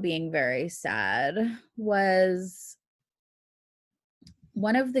also being very sad was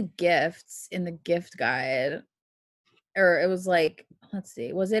one of the gifts in the gift guide, or it was like, let's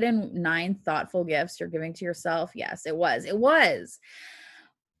see, was it in 9 thoughtful gifts you're giving to yourself? Yes, it was. It was.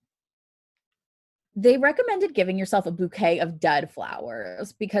 They recommended giving yourself a bouquet of dead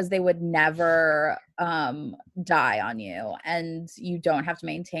flowers because they would never die on you and you don't have to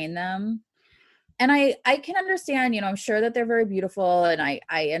maintain them. And I can understand, I'm sure that they're very beautiful, and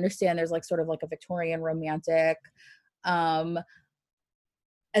I understand there's like sort of like a Victorian romantic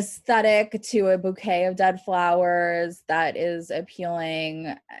aesthetic to a bouquet of dead flowers that is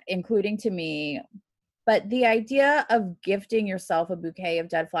appealing, including to me. But the idea of gifting yourself a bouquet of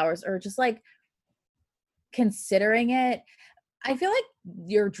dead flowers, or just like considering it, I feel like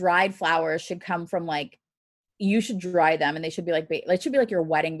your dried flowers should come from like, you should dry them and they should be like, it should be like your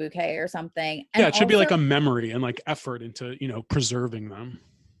wedding bouquet or something. And yeah, it should be like a memory and like effort into, preserving them.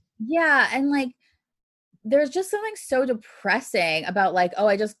 Yeah. And like, there's just something so depressing about like, oh,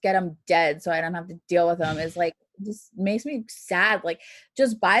 I just get them dead so I don't have to deal with them, is like, just makes me sad. Like,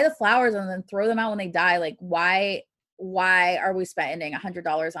 just buy the flowers and then throw them out when they die. Like, why are we spending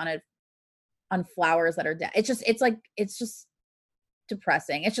 $100 on flowers that are dead? It's just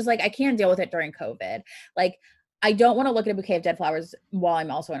depressing. It's just like, I can't deal with it during COVID. Like, I don't want to look at a bouquet of dead flowers while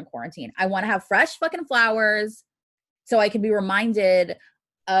I'm also in quarantine. I want to have fresh fucking flowers so I can be reminded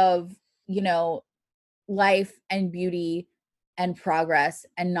of, life and beauty and progress,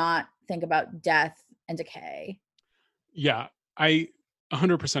 and not think about death and decay. Yeah, I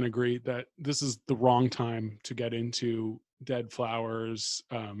 100% agree that this is the wrong time to get into dead flowers.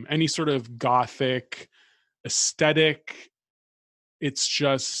 Any sort of gothic aesthetic, it's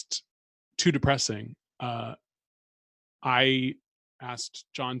just too depressing. I asked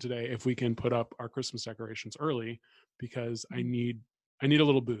John today if we can put up our Christmas decorations early because I need a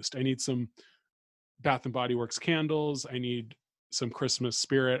little boost. I need some Bath and Body Works candles. I need some Christmas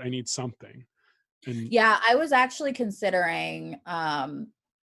spirit. I need something. And yeah, I was actually considering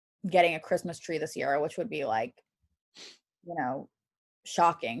getting a Christmas tree this year, which would be like,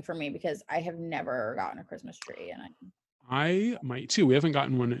 shocking for me because I have never gotten a Christmas tree, and I might too. We haven't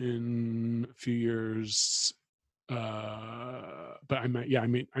gotten one in a few years. But I might, yeah,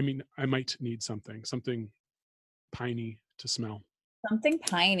 I might need something piney to smell. Something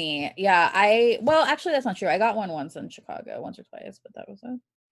piney. Yeah, well, actually that's not true. I got one once in Chicago, once or twice, but that was it.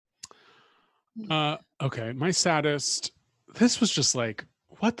 Okay. My saddest, this was just like,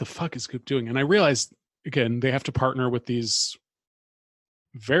 what the fuck is Goop doing? And I realized, again, they have to partner with these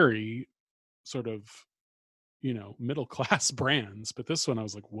very sort of, middle class brands. But this one, I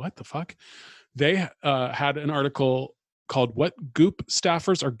was like, what the fuck? They had an article called "What Goop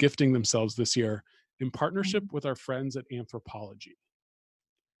Staffers Are Gifting Themselves This Year" in partnership with our friends at Anthropologie.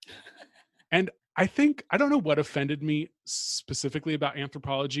 And I don't know what offended me specifically about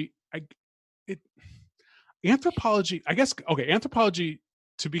Anthropologie. Anthropologie, I guess, okay, Anthropologie,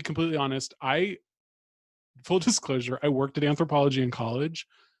 to be completely honest, full disclosure, I worked at Anthropologie in college.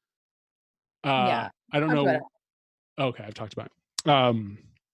 Yeah. I don't know. Okay, I've talked about it.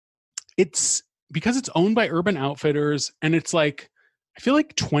 It's because it's owned by Urban Outfitters, and it's like, I feel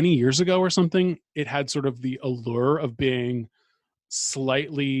like 20 years ago or something, it had sort of the allure of being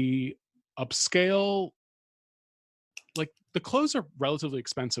slightly upscale. Like, the clothes are relatively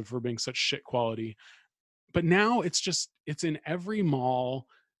expensive for being such shit quality, but now it's in every mall.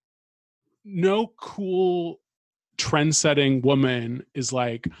 No cool trend-setting woman is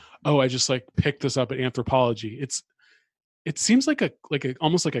like, oh, I just like picked this up at Anthropologie. It seems like a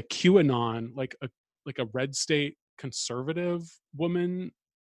almost like a QAnon, like a red state conservative woman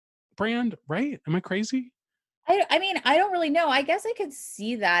brand, right? Am I crazy? I mean, I don't really know. I guess I could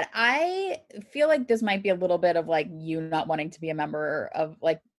see that. I feel like this might be a little bit of like you not wanting to be a member of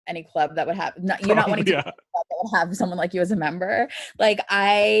like any club that would have you not wanting to be a club that would have someone like you as a member. Like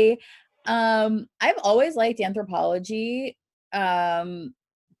I've always liked Anthropologie.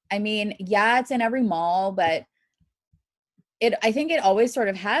 I mean, yeah, it's in every mall, but I think it always sort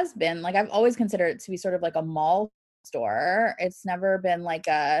of has been like, I've always considered it to be sort of like a mall store. It's never been like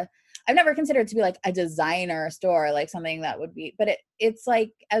I've never considered it to be like a designer store, like something that would be, but it's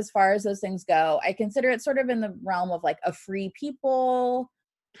like, as far as those things go, I consider it sort of in the realm of like a Free People.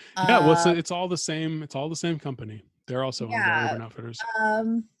 Yeah, well, Um, it's all the same. It's all the same company. They're also owned by yeah. Urban Outfitters.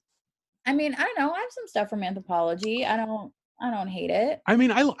 I mean, I don't know. I have some stuff from Anthropologie. I don't hate it. I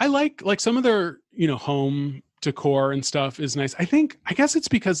mean, I like some of their, home decor and stuff is nice. I guess it's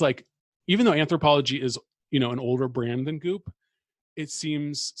because like, even though Anthropologie is, an older brand than Goop, it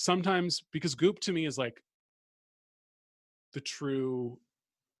seems sometimes, because Goop to me is like the true,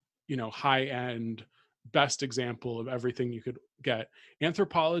 high end, best example of everything you could get.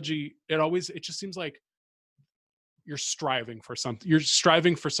 Anthropologie, it just seems like you're striving for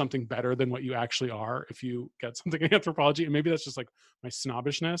something better than what you actually are if you get something in Anthropologie. And maybe that's just like my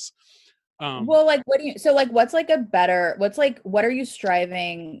snobbishness. Well, like, what's like what are you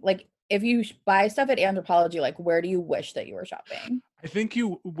striving, like, if you buy stuff at Anthropologie, like, where do you wish that you were shopping? I think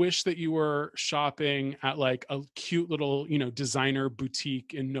you wish that you were shopping at like a cute little, designer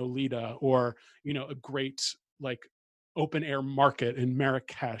boutique in Nolita, or, a great like open air market in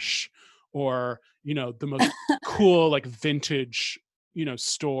Marrakesh, or, the most cool like vintage,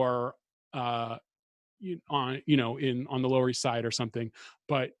 store on the Lower East Side or something.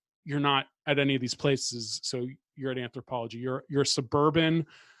 But you're not at any of these places, so you're at Anthropologie. You're a suburban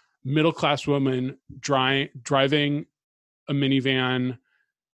middle class woman driving a minivan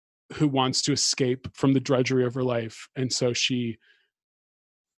who wants to escape from the drudgery of her life, and so she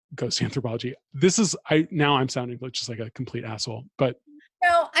goes to Anthropologie. I'm sounding just like a complete asshole, but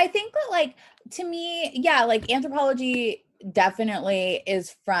No, I think that, like, to me, yeah, like Anthropologie definitely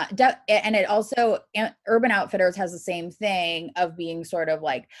is and it also, Urban Outfitters has the same thing of being sort of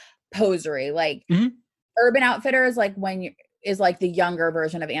like posery. Like, Mhm. Urban Outfitters, like, is like the younger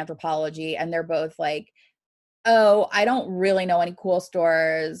version of Anthropologie, and they're both like, oh, I don't really know any cool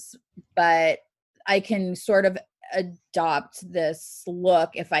stores, but I can sort of adopt this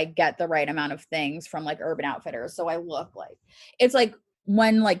look if I get the right amount of things from like Urban Outfitters. So I look like, it's like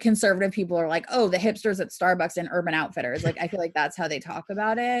when like conservative people are like, oh, the hipsters at Starbucks and Urban Outfitters. Like, I feel like that's how they talk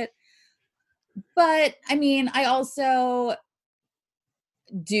about it. But I mean, I also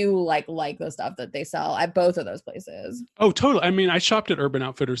do like the stuff that they sell at both of those places. Oh, totally. I mean, I shopped at Urban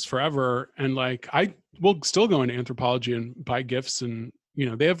Outfitters forever, and like I will still go into Anthropologie and buy gifts, and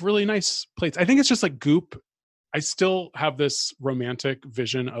they have really nice plates. I think it's just like Goop. I still have this romantic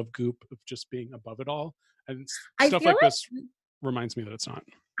vision of Goop of just being above it all, and I stuff feel like like this reminds me that it's not.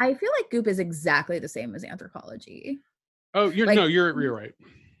 I feel like Goop is exactly the same as Anthropologie. Oh, you're Like, no, you're right.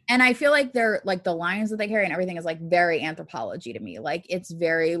 and I feel like they're like, the lines that they carry and everything is like very Anthropologie to me. Like, it's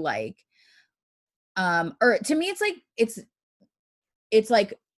very like, or to me, it's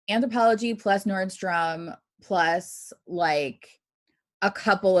like Anthropologie plus Nordstrom plus like a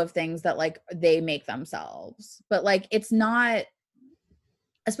couple of things that like they make themselves. But like, it's not,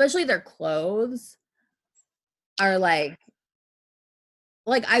 especially their clothes are like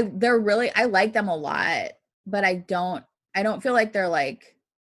I like them a lot, but I don't feel like they're like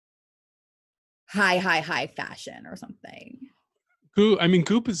high fashion or something.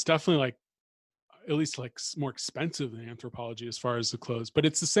 Goop is definitely like, at least like more expensive than Anthropologie as far as the clothes, but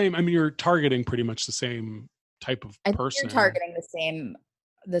it's the same. I mean, you're targeting pretty much the same type of I think person. you're targeting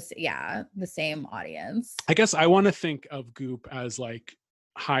the same audience. I guess I want to think of Goop as like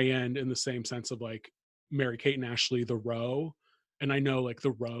high end in the same sense of like Mary-Kate and Ashley, The Row. And I know like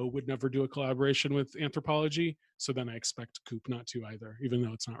The Row would never do a collaboration with Anthropologie, so then I expect Goop not to either, even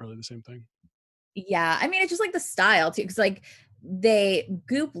though it's not really the same thing. Yeah, I mean, it's just like the style too, because like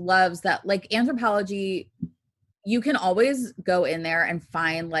Goop loves that, like Anthropologie, you can always go in there and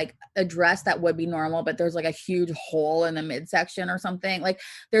find like a dress that would be normal, but there's like a huge hole in the midsection or something. Like,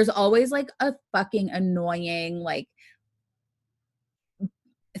 there's always like a fucking annoying like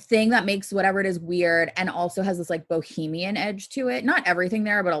thing that makes whatever it is weird, and also has this like bohemian edge to it. Not everything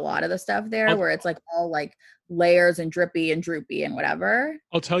there, but a lot of the stuff there, where it's like all like layers and drippy and droopy and whatever.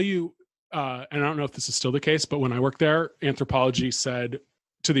 I'll tell you, and I don't know if this is still the case, but when I worked there, Anthropologie said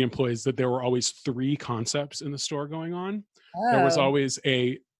to the employees that there were always 3 concepts in the store going on. Oh. There was always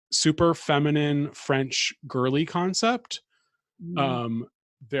a super feminine French girly concept.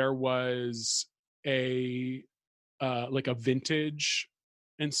 There was a like a vintage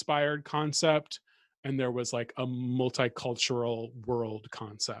inspired concept, and there was like a multicultural world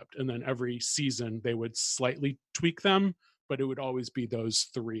concept. And then every season they would slightly tweak them, but it would always be those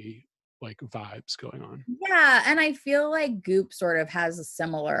 3 like vibes going on. Yeah, and I feel like Goop sort of has a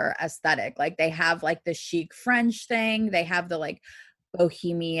similar aesthetic. Like, they have like the chic French thing, they have the like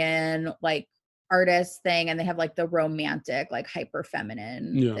bohemian like artist thing, and they have like the romantic like hyper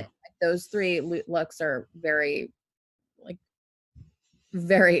feminine thing. Like, those three looks are very, like,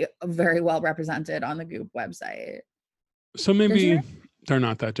 very, very well represented on the Goop website. So maybe they're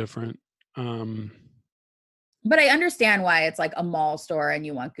not that different. But I understand why it's like a mall store and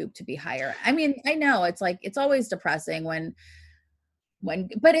you want Goop to be higher. I mean, I know it's like, it's always depressing when,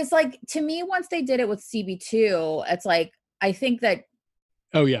 but it's like, to me, once they did it with CB2, it's like, I think that.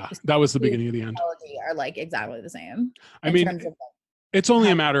 Oh yeah, that was the beginning of the end. Are like exactly the same. I mean, it's only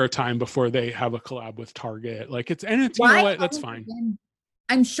a matter of time before they have a collab with Target. Like it's you know what, that's fine.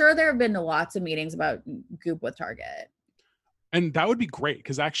 I'm sure there have been lots of meetings about Goop with Target. And that would be great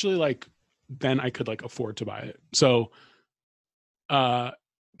because actually, like, then I could like afford to buy it. So, but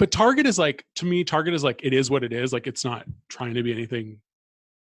Target is like, to me, Target is like, it is what it is. Like, it's not trying to be anything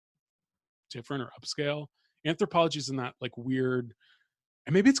different or upscale. Anthropologie is in that like weird,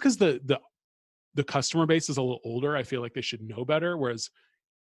 and maybe it's because the customer base is a little older. I feel like they should know better. Whereas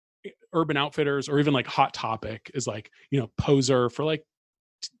Urban Outfitters or even like Hot Topic is like, you know, poser for like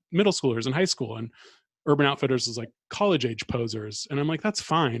middle schoolers in high school, and Urban Outfitters is like college age posers. And I'm like, that's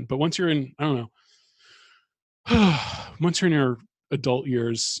fine. But once you're in, I don't know, once you're in your adult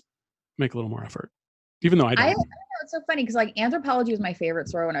years, make a little more effort. Even though I don't know, it's so funny because like Anthropologie was my favorite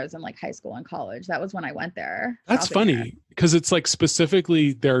store when I was in like high school and college. That was when I went there. That's funny because it's like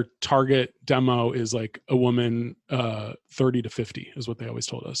specifically their target demo is like a woman 30 to 50 is what they always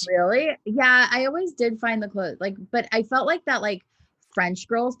told us. Really? Yeah, I always did find the clothes like, but I felt like that like French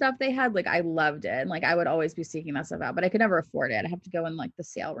girl stuff they had, like I loved it. And like I would always be seeking that stuff out, but I could never afford it. I have to go in like the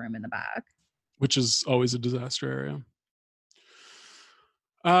sale room in the back. Which is always a disaster area.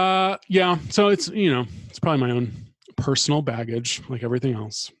 Yeah, so it's, you know, it's probably my own personal baggage like everything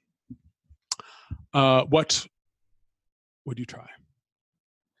else. What would you try?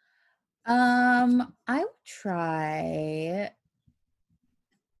 I would try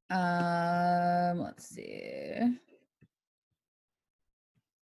let's see.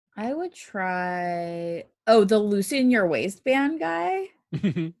 I would try the Loosen Your Waistband guy.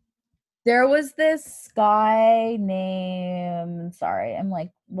 There was this guy named, sorry, I'm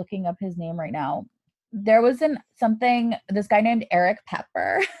like looking up his name right now. There was this guy named Eric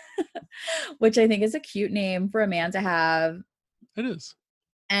Pepper, which I think is a cute name for a man to have. It is.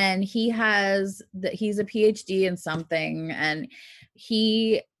 And he's a PhD in something, and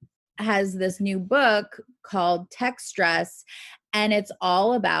he has this new book called Tech Stress, and it's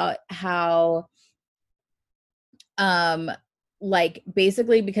all about how like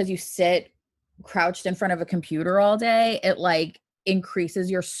basically because you sit crouched in front of a computer all day, it like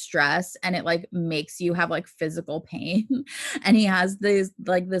increases your stress and it like makes you have like physical pain. And he has this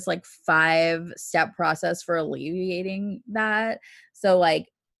 5-step process for alleviating that. So like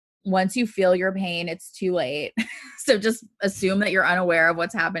once you feel your pain, it's too late. So just assume that you're unaware of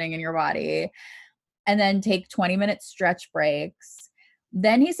what's happening in your body, and then take 20-minute stretch breaks.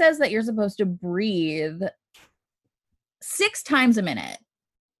 Then he says that you're supposed to breathe 6 times a minute.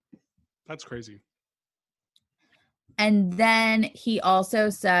 That's crazy. And then he also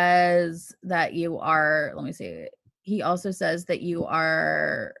says that you are, he also says that you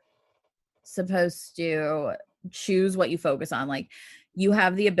are supposed to choose what you focus on. Like you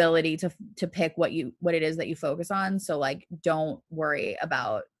have the ability to pick what it is that you focus on. So like, don't worry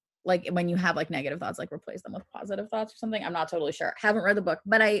about like when you have like negative thoughts, like replace them with positive thoughts or something. I'm not totally sure. Haven't read the book,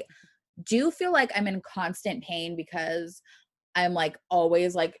 but I do feel like I'm in constant pain because I'm like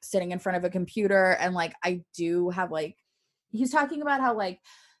always like sitting in front of a computer, and like I do have like, he's talking about how like,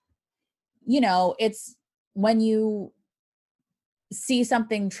 you know, it's when you see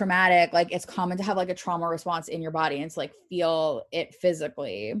something traumatic, like it's common to have like a trauma response in your body and to like feel it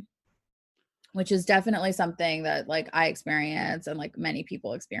physically, which is definitely something that like I experience and like many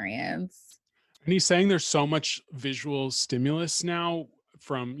people experience. And he's saying there's so much visual stimulus now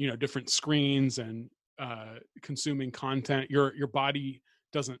from, you know, different screens and consuming content. Your body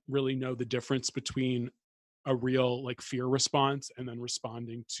doesn't really know the difference between a real like fear response and then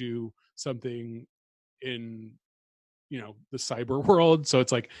responding to something in, you know, the cyber world. So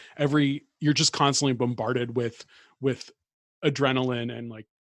it's like you're just constantly bombarded with adrenaline and like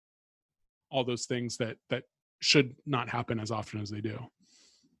all those things that should not happen as often as they do.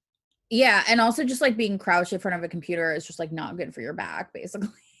 Yeah. And also just like being crouched in front of a computer is just like not good for your back,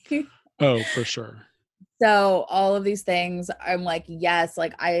 basically. Oh, for sure. So all of these things, I'm like, yes,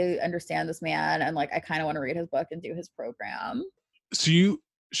 like I understand this man, and like I kind of want to read his book and do his program. So you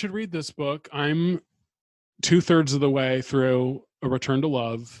should read this book. I'm 2/3 of the way through A Return to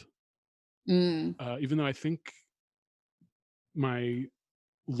Love. Even though I think my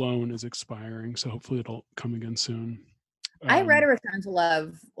loan is expiring, so hopefully it'll come again soon. I read A Return to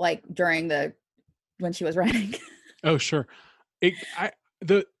Love like when she was writing. Oh, sure.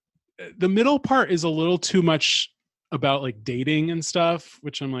 The middle part is a little too much about like dating and stuff,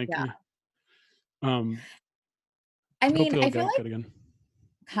 which I'm like, Yeah. I I mean, hopefully I I'll feel get like again.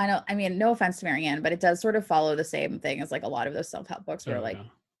 I mean, no offense to Marianne, but it does sort of follow the same thing as like a lot of those self-help books where like Yeah.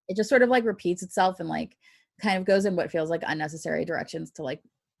 it just sort of like repeats itself and like kind of goes in what feels like unnecessary directions to like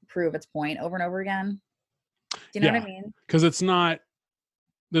prove its point over and over again. Do you know what I mean? Because there's not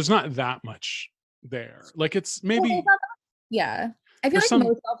that much there. Like it's Well, maybe yeah. I feel there's like some.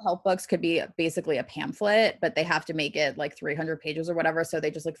 most self-help books could be basically a pamphlet, but they have to make it like 300 pages or whatever. So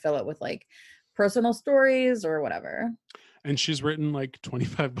they just like fill it with like personal stories or whatever. And she's written like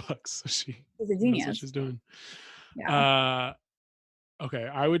 25 books. So she She's a knows what genius. she's doing. Yeah. Okay.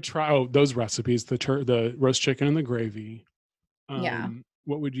 I would try those recipes, the roast chicken and the gravy. Yeah.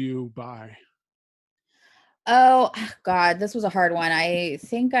 What would you buy? Oh God, this was a hard one. I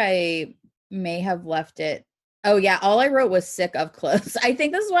think I may have left it. Oh yeah, all I wrote was sick of clothes. I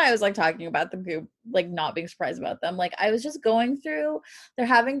think this is why I was like talking about the group, like not being surprised about them. Like I was just going through, they're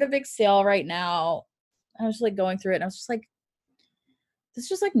having the big sale right now. I was just like going through it and I was just like, this is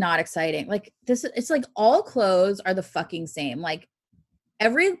just like not exciting. Like this, it's like all clothes are the fucking same. Like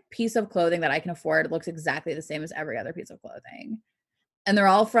every piece of clothing that I can afford looks exactly the same as every other piece of clothing. And they're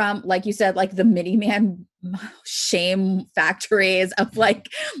all from, like you said, like the miniman shame factories of like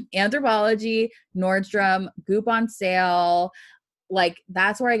Anthropologie, Nordstrom, Goop on sale. Like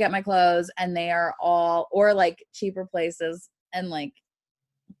that's where I get my clothes, and they are all, or like cheaper places, and like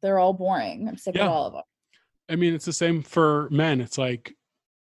they're all boring. I'm sick of all of them. I mean, it's the same for men. It's like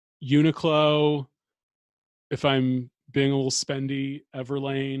Uniqlo, if I'm being a little spendy,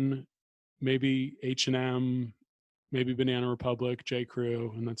 Everlane, maybe H&M, maybe Banana Republic, J.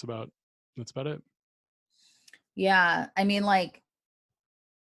 Crew, and that's about it. Yeah, I mean, like,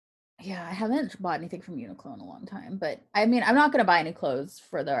 yeah, I haven't bought anything from Uniqlo in a long time, but I mean, I'm not gonna buy any clothes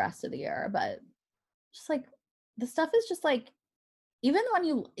for the rest of the year. But just like the stuff is just like, even when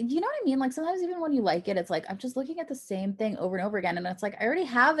you know what I mean? Like sometimes even when you like it, it's like I'm just looking at the same thing over and over again. And it's like I already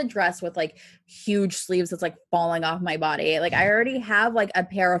have a dress with like huge sleeves that's like falling off my body. Like I already have like a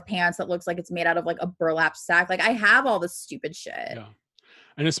pair of pants that looks like it's made out of like a burlap sack. Like I have all this stupid shit. Yeah.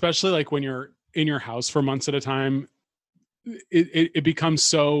 And especially like when you're in your house for months at a time, it becomes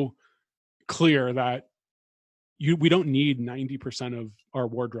so clear that we don't need 90% of our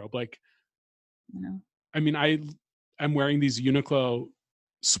wardrobe. Like, You know? I mean, I'm wearing these Uniqlo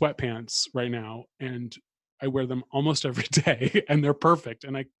sweatpants right now, and I wear them almost every day, and they're perfect.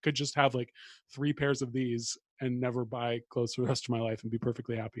 And I could just have like 3 pairs of these and never buy clothes for the rest of my life and be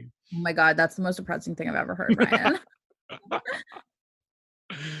perfectly happy. Oh my God, that's the most depressing thing I've ever heard, Ryan.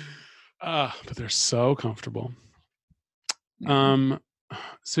 But they're so comfortable. Yeah.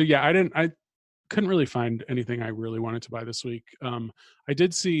 So yeah, I couldn't really find anything I really wanted to buy this week. I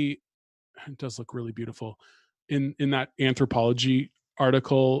did see, it does look really beautiful in that Anthropologie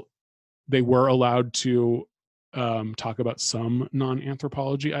article. They were allowed to talk about some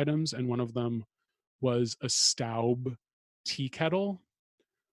non-Anthropologie items, and one of them was a Staub tea kettle,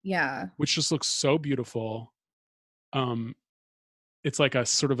 Yeah. which just looks so beautiful. It's like a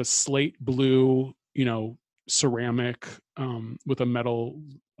sort of a slate blue, ceramic with a metal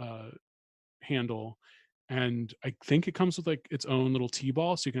handle, and I think it comes with like its own little tea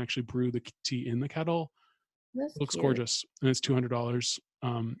ball, so you can actually brew the tea in the kettle. That's It looks cute. gorgeous, and it's $200.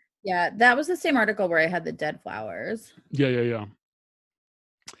 Yeah, that was the same article where I had the dead flowers. Yeah.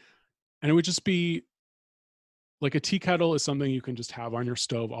 And it would just be like a tea kettle is something you can just have on your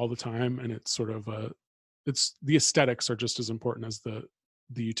stove all the time, and it's sort of it's the aesthetics are just as important as the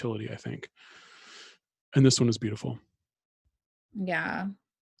utility, I think. And this one is beautiful. Yeah.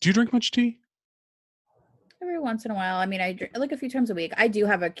 Do you drink much tea? Every once in a while. I mean, I drink like a few times a week. I do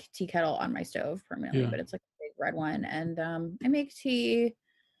have a tea kettle on my stove permanently, but it's like a big red one. And I make tea,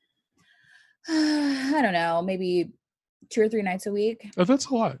 I don't know, maybe 2 or 3 nights a week. Oh, that's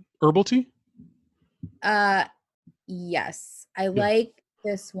a lot. Herbal tea? Yes. I like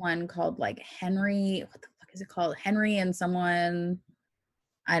this one called like Henry. What the fuck is it called? Henry and someone.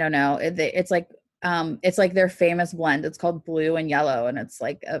 I don't know. It's like their famous blend. It's called Blue and Yellow, and it's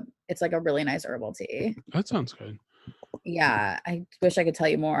like a really nice herbal tea. That sounds good. Yeah, I wish I could tell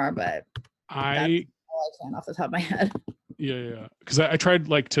you more, but that's all I can off the top of my head. Yeah. Because I tried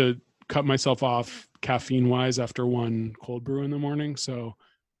like to cut myself off caffeine wise after one cold brew in the morning. So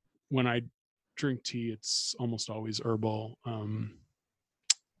when I drink tea, it's almost always herbal.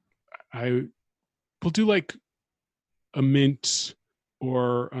 I will do like a mint,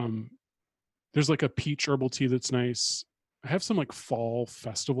 or there's like a peach herbal tea that's nice. I have some like fall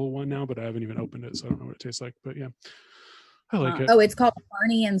festival one now, but I haven't even opened it, so I don't know what it tastes like. But yeah, I like it. Oh, it's called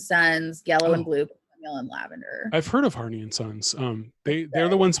Harney and Sons Yellow and Oh. Blue Chamomile and Lavender. I've heard of Harney and Sons. They're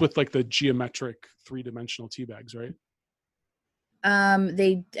the ones with like the geometric 3-dimensional tea bags, right?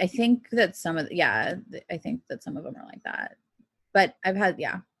 I think that some of I think that some of them are like that. But I've had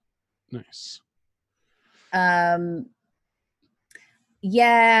Nice.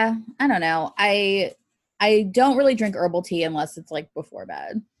 Yeah, I don't know. I don't really drink herbal tea unless it's like before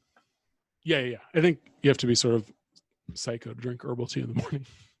bed. Yeah. I think you have to be sort of psycho to drink herbal tea in the morning.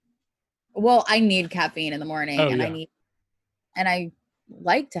 Well, I need caffeine in the morning, Oh, and yeah. I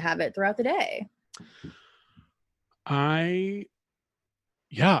like to have it throughout the day. I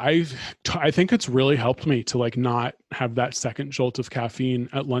think it's really helped me to like not have that second jolt of caffeine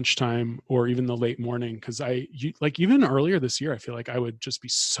at lunchtime or even the late morning, because even earlier this year I feel like I would just be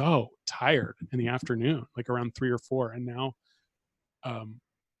so tired in the afternoon, like around 3 or 4, and now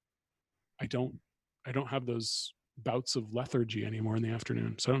I don't have those bouts of lethargy anymore in the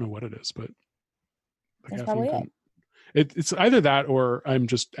afternoon. So I don't know what it is, but That's probably it's either that or I'm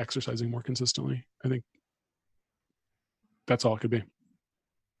just exercising more consistently. I think that's all it could be.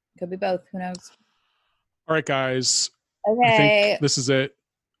 Could be both. Who knows? All right, guys. Okay. I think this is it.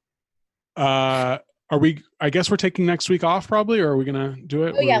 I guess we're taking next week off probably, or are we going to do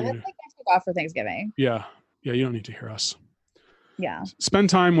it? Oh yeah, let's take next week off for Thanksgiving. Yeah. You don't need to hear us. Yeah. Spend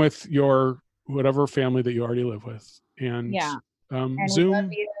time with your whatever family that you already live with. And and Zoom.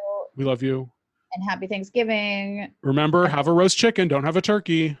 We love you. And happy Thanksgiving. Remember, have a roast chicken. Don't have a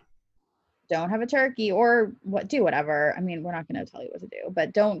turkey. Don't have a turkey, or do whatever. I mean, we're not going to tell you what to do,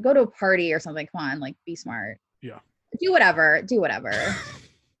 but don't go to a party or something. Come on, like be smart. Yeah. Do whatever. I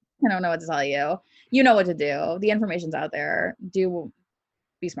don't know what to tell you. You know what to do. The information's out there.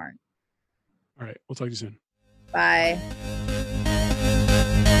 Be smart. All right. We'll talk to you soon. Bye.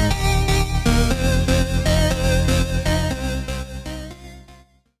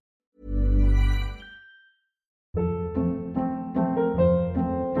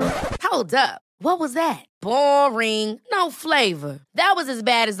 Hold up. What was that? Boring. No flavor. That was as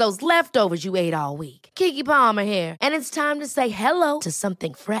bad as those leftovers you ate all week. Keke Palmer here, and it's time to say hello to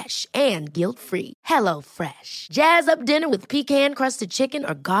something fresh and guilt-free. HelloFresh. Jazz up dinner with pecan-crusted chicken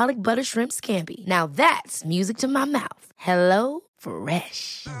or garlic butter shrimp scampi. Now that's music to my mouth.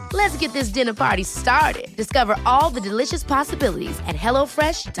 HelloFresh. Let's get this dinner party started. Discover all the delicious possibilities at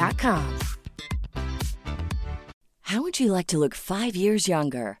HelloFresh.com. How would you like to look 5 years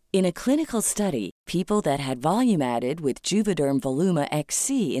younger? In a clinical study, people that had volume added with Juvederm Voluma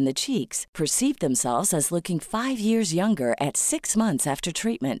XC in the cheeks perceived themselves as looking 5 years younger at 6 months after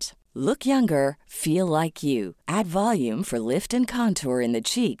treatment. Look younger, feel like you. Add volume for lift and contour in the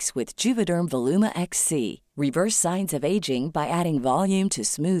cheeks with Juvederm Voluma XC. Reverse signs of aging by adding volume to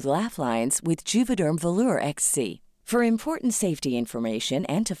smooth laugh lines with Juvederm Volure XC. For important safety information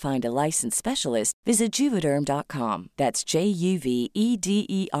and to find a licensed specialist, visit Juvederm.com. That's JUVEDERM.com.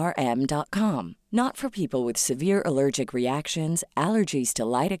 Not for people with severe allergic reactions, allergies to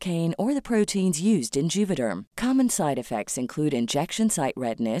lidocaine, or the proteins used in Juvederm. Common side effects include injection site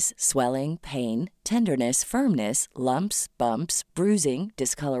redness, swelling, pain, tenderness, firmness, lumps, bumps, bruising,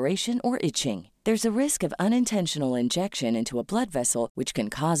 discoloration, or itching. There's a risk of unintentional injection into a blood vessel, which can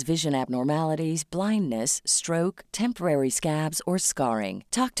cause vision abnormalities, blindness, stroke, temporary scabs, or scarring.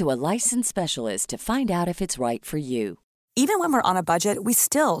 Talk to a licensed specialist to find out if it's right for you. Even when we're on a budget, we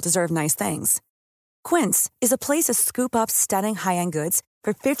still deserve nice things. Quince is a place to scoop up stunning high-end goods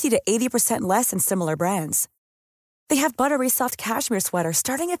for 50 to 80% less than similar brands. They have buttery soft cashmere sweaters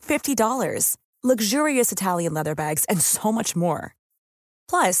starting at $50, luxurious Italian leather bags, and so much more.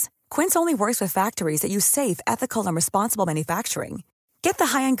 Plus, Quince only works with factories that use safe, ethical, and responsible manufacturing. Get the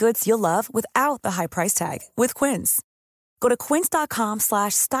high-end goods you'll love without the high price tag with Quince. Go to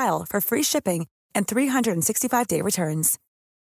quince.com/style for free shipping and 365-day returns.